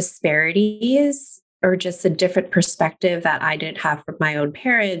noticing disparities or just a different perspective that I didn't have from my own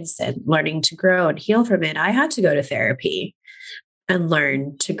parents and learning to grow and heal from it, I had to go to therapy and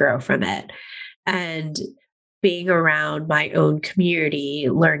learn to grow from it. And being around my own community,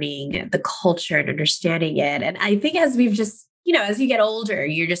 learning the culture and understanding it. And I think as we've just, as you get older,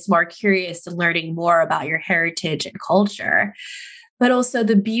 you're just more curious and learning more about your heritage and culture. But also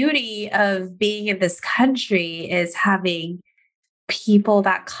the beauty of being in this country is having people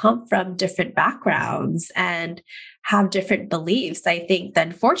that come from different backgrounds and have different beliefs. I think the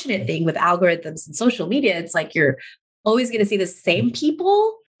unfortunate thing with algorithms and social media, it's like you're always going to see the same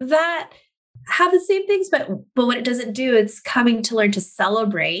people that have the same things, but what it doesn't do, it's coming to learn to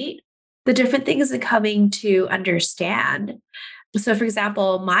celebrate the different things and coming to understand. So, for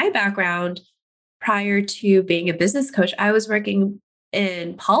example, my background prior to being a business coach, I was working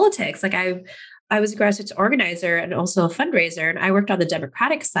in politics. Like I was a grassroots organizer and also a fundraiser, and I worked on the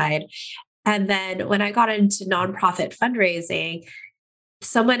Democratic side. And then when I got into nonprofit fundraising,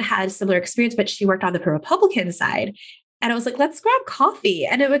 someone had a similar experience, but she worked on the Republican side. And I was like, let's grab coffee.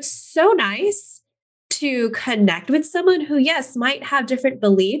 And it was so nice to connect with someone who, yes, might have different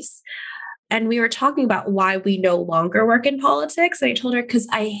beliefs. And we were talking about why we no longer work in politics. And I told her, because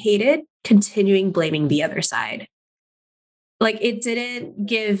I hated continuing blaming the other side. Like it didn't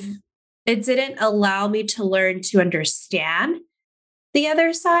allow me to learn to understand the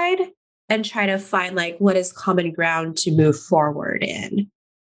other side and try to find like what is common ground to move forward in.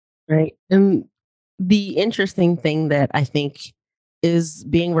 Right. And the interesting thing that I think is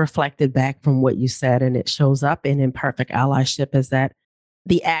being reflected back from what you said, and it shows up in imperfect allyship, is that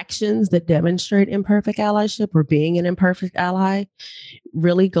the actions that demonstrate imperfect allyship or being an imperfect ally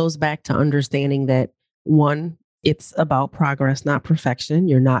really goes back to understanding that one, it's about progress, not perfection.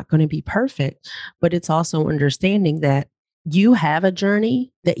 You're not going to be perfect, but it's also understanding that you have a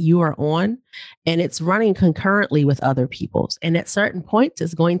journey that you are on and it's running concurrently with other people's. And at certain points,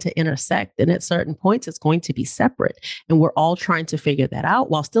 it's going to intersect. And at certain points, it's going to be separate. And we're all trying to figure that out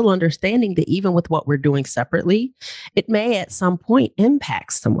while still understanding that even with what we're doing separately, it may at some point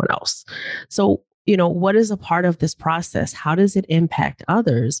impact someone else. So, what is a part of this process? How does it impact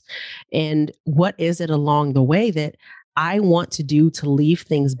others? And what is it along the way that I want to do to leave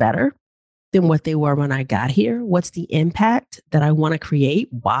things better than what they were when I got here? What's the impact that I want to create?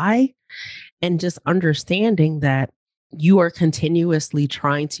 Why? And just understanding that you are continuously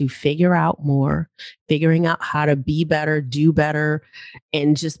trying to figure out more, figuring out how to be better, do better,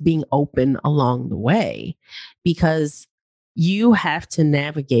 and just being open along the way, because you have to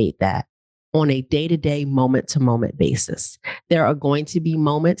navigate that on a day-to-day, moment-to-moment basis. There are going to be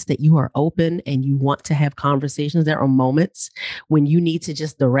moments that you are open and you want to have conversations. There are moments when you need to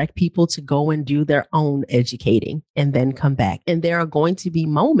just direct people to go and do their own educating and then come back. And there are going to be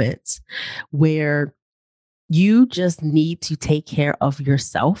moments where you just need to take care of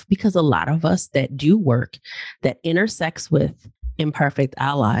yourself, because a lot of us that do work that intersects with imperfect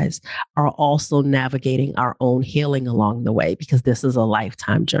allies are also navigating our own healing along the way, because this is a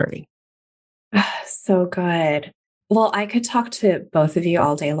lifetime journey. So good. Well, I could talk to both of you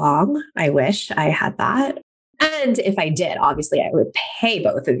all day long. I wish I had that. And if I did, obviously, I would pay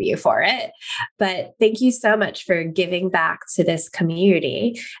both of you for it. But thank you so much for giving back to this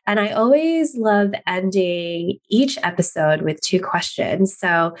community. And I always love ending each episode with 2 questions.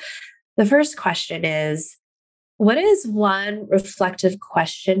 So the first question is, what is one reflective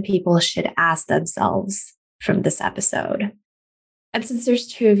question people should ask themselves from this episode? And since there's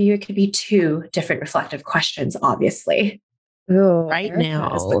 2 of you, it could be 2 different reflective questions, obviously. Ooh, Right Erica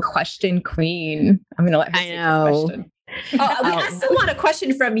now is the question queen. I'm going to let her take the question. I still want a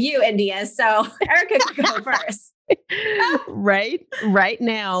question from you, India. So Erica can go first. Right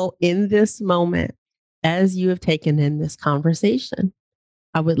now, in this moment, as you have taken in this conversation,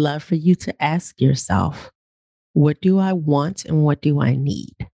 I would love for you to ask yourself, what do I want and what do I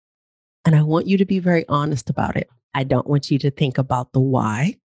need? And I want you to be very honest about it. I don't want you to think about the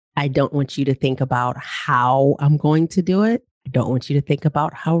why. I don't want you to think about how I'm going to do it. I don't want you to think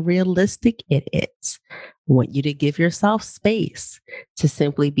about how realistic it is. I want you to give yourself space to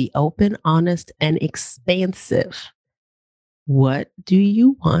simply be open, honest, and expansive. What do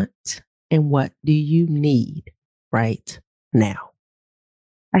you want and what do you need right now?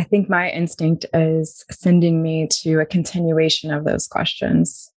 I think my instinct is sending me to a continuation of those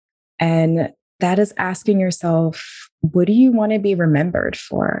questions. And that is asking yourself, what do you want to be remembered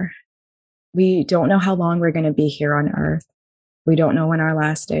for? We don't know how long we're going to be here on earth. We don't know when our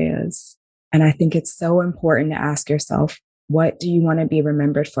last day is. And I think it's so important to ask yourself, what do you want to be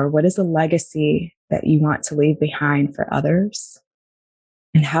remembered for? What is a legacy that you want to leave behind for others?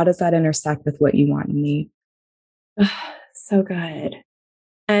 And how does that intersect with what you want and need? So good.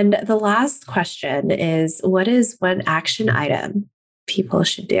 And the last question is, what is one action item people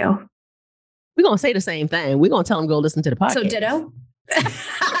should do? We're going to say the same thing. We're going to tell them go listen to the podcast. So ditto.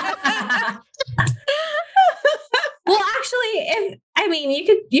 Well, actually,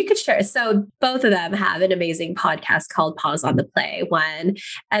 you could share. So both of them have an amazing podcast called Pause on the Play. 1,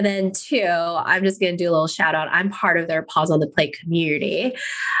 and then 2, I'm just going to do a little shout out. I'm part of their Pause on the Play community.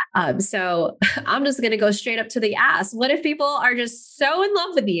 So I'm just going to go straight up to the ask. What if people are just so in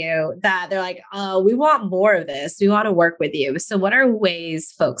love with you that they're like, oh, we want more of this. We want to work with you. So what are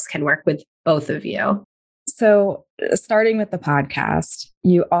ways folks can work with both of you? So, starting with the podcast,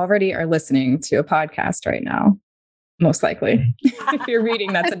 you already are listening to a podcast right now, most likely. If you're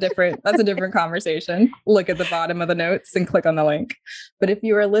reading, that's a different conversation. Look at the bottom of the notes and click on the link. But if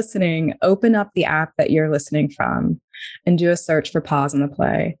you are listening, open up the app that you're listening from and do a search for Pause on the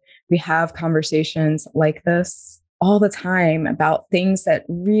Play. We have conversations like this all the time about things that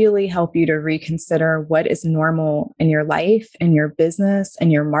really help you to reconsider what is normal in your life, in your business,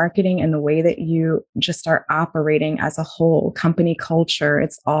 and your marketing, and the way that you just are operating as a whole. Company culture,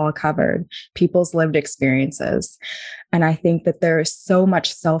 it's all covered. People's lived experiences. And I think that there is so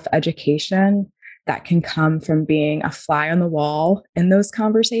much self-education that can come from being a fly on the wall in those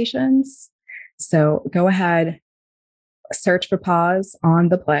conversations. So go ahead, search for Pause on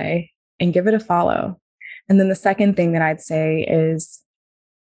the Play and give it a follow. And then the second thing that I'd say is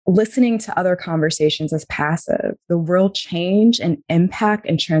listening to other conversations as passive. The real change and impact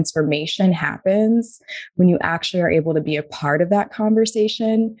and transformation happens when you actually are able to be a part of that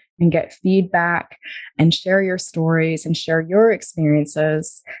conversation and get feedback and share your stories and share your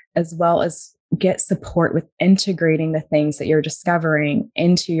experiences, as well as get support with integrating the things that you're discovering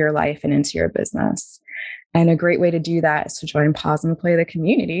into your life and into your business. And a great way to do that is to join Pause on the Play, the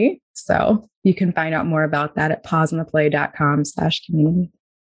community. So you can find out more about that at pauseontheplay.com/community.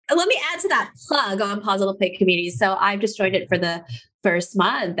 Let me add to that plug on Pause on the Play community. So I've just joined it for the first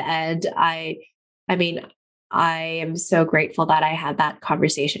month. And I am so grateful that I had that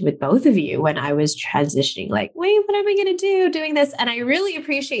conversation with both of you when I was transitioning, like, wait, what am I going to do doing this? And I really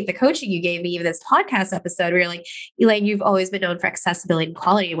appreciate the coaching you gave me in this podcast episode where you're like, Elaine, you've always been known for accessibility and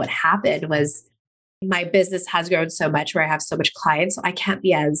quality. What happened was my business has grown so much where I have so much clients. So I can't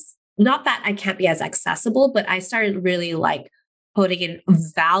be as, not that I can't be as accessible, but I started really like putting in,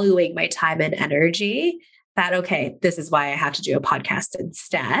 valuing my time and energy that, okay, this is why I have to do a podcast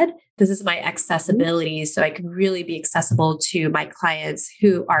instead. This is my accessibility. So I can really be accessible to my clients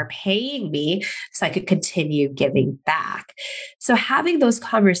who are paying me so I could continue giving back. So having those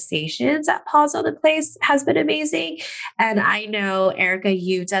conversations at Pause on the Place has been amazing. And I know, Erica,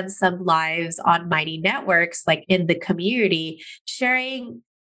 you've done some lives on Mighty Networks, like in the community, sharing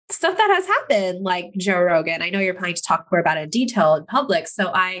stuff that has happened, like Joe Rogan. I know you're planning to talk more about it in detail in public.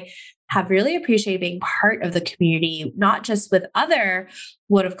 So I have really appreciated being part of the community, not just with other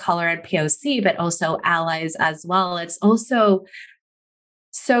women of color and POC, but also allies as well. It's also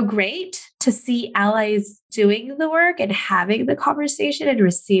so great to see allies doing the work and having the conversation and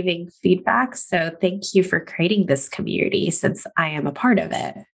receiving feedback. So thank you for creating this community since I am a part of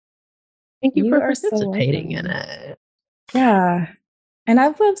it. Thank you You for are so participating welcome. in it. Yeah. And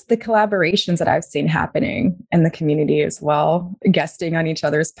I've loved the collaborations that I've seen happening in the community as well, guesting on each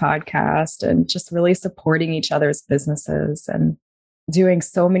other's podcast and just really supporting each other's businesses and doing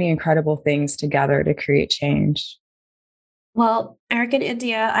so many incredible things together to create change. Well, Eric and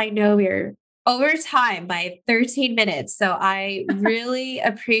India, I know we're over time by 13 minutes. So I really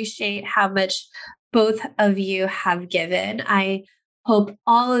appreciate how much both of you have given. I hope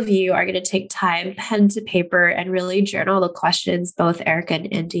all of you are going to take time, pen to paper, and really journal the questions both Eric and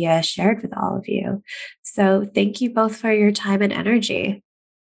India shared with all of you. So thank you both for your time and energy.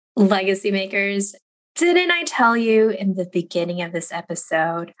 Legacy makers, didn't I tell you in the beginning of this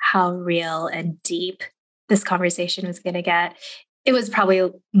episode how real and deep this conversation was going to get? It was probably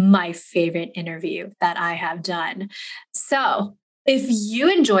my favorite interview that I have done. So if you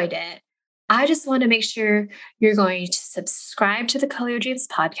enjoyed it, I just want to make sure you're going to subscribe to the Color Your Dreams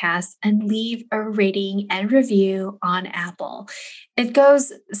podcast and leave a rating and review on Apple. It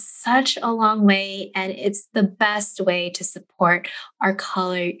goes such a long way, and it's the best way to support our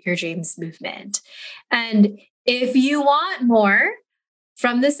Color Your Dreams movement. And if you want more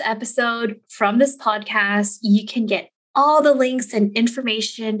from this episode, from this podcast, you can get all the links and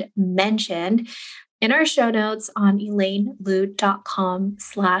information mentioned in our show notes on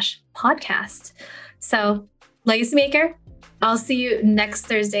elainelu.com/podcast. So, Legacy Maker, I'll see you next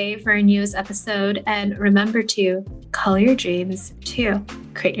Thursday for our newest episode. And remember to color your dreams to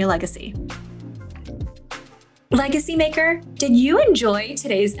create your legacy. Legacy Maker, did you enjoy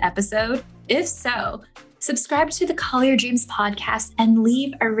today's episode? If so, subscribe to the Color Your Dreams podcast and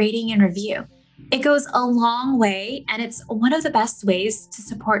leave a rating and review. It goes a long way, and it's one of the best ways to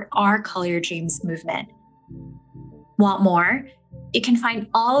support our Color Your Dreams movement. Want more? You can find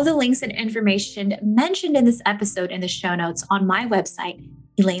all of the links and information mentioned in this episode in the show notes on my website,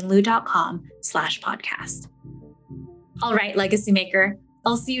 elainelu.com/podcast. All right, Legacy Maker,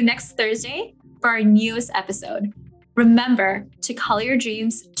 I'll see you next Thursday for our newest episode. Remember to color your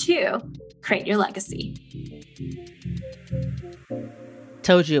dreams to create your legacy.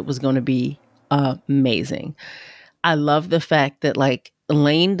 Told you it was going to be amazing. I love the fact that like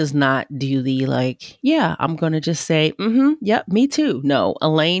Elaine does not do the like, yeah, I'm going to just say, yep, me too. No,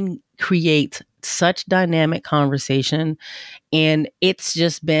 Elaine creates such dynamic conversation, and it's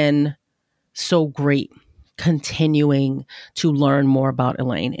just been so great continuing to learn more about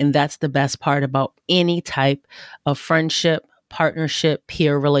Elaine. And that's the best part about any type of friendship, partnership,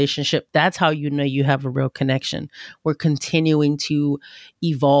 peer relationship. That's how you know you have a real connection. We're continuing to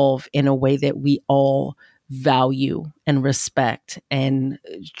evolve in a way that we all value and respect and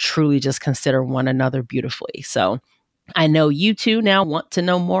truly just consider one another beautifully. So I know you two now want to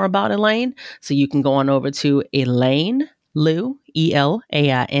know more about Elaine. So you can go on over to Elaine Lou,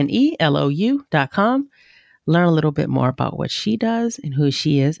 ELAINELOU.com. Learn a little bit more about what she does and who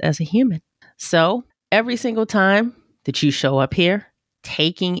she is as a human. So every single time that you show up here,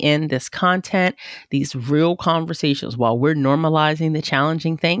 taking in this content, these real conversations while we're normalizing the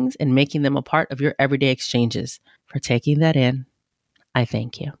challenging things and making them a part of your everyday exchanges, for taking that in, I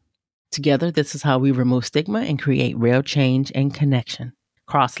thank you. Together, this is how we remove stigma and create real change and connection,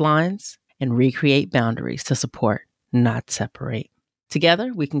 cross lines, and recreate boundaries to support, not separate.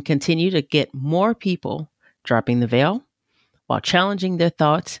 Together, we can continue to get more people dropping the veil while challenging their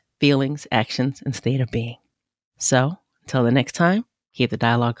thoughts, feelings, actions, and state of being. So, until the next time, keep the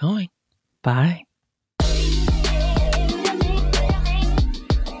dialogue going. Bye.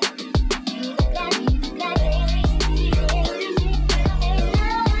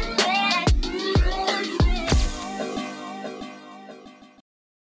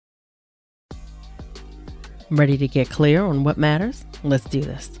 Ready to get clear on what matters? Let's do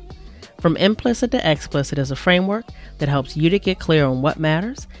this. From implicit to explicit is a framework that helps you to get clear on what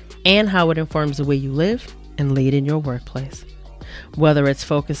matters and how it informs the way you live and lead in your workplace. Whether it's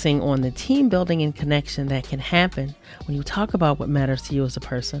focusing on the team building and connection that can happen when you talk about what matters to you as a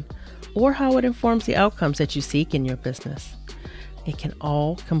person, or how it informs the outcomes that you seek in your business, it can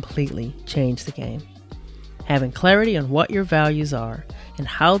all completely change the game. Having clarity on what your values are and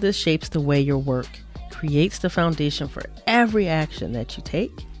how this shapes the way your work creates the foundation for every action that you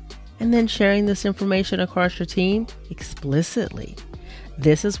take, and then sharing this information across your team explicitly.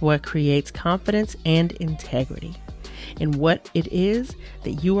 This is what creates confidence and integrity in what it is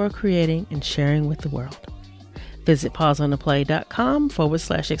that you are creating and sharing with the world. Visit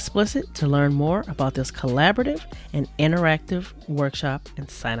pauseontheplay.com/explicit to learn more about this collaborative and interactive workshop and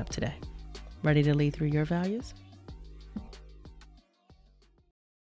sign up today. Ready to lead through your values?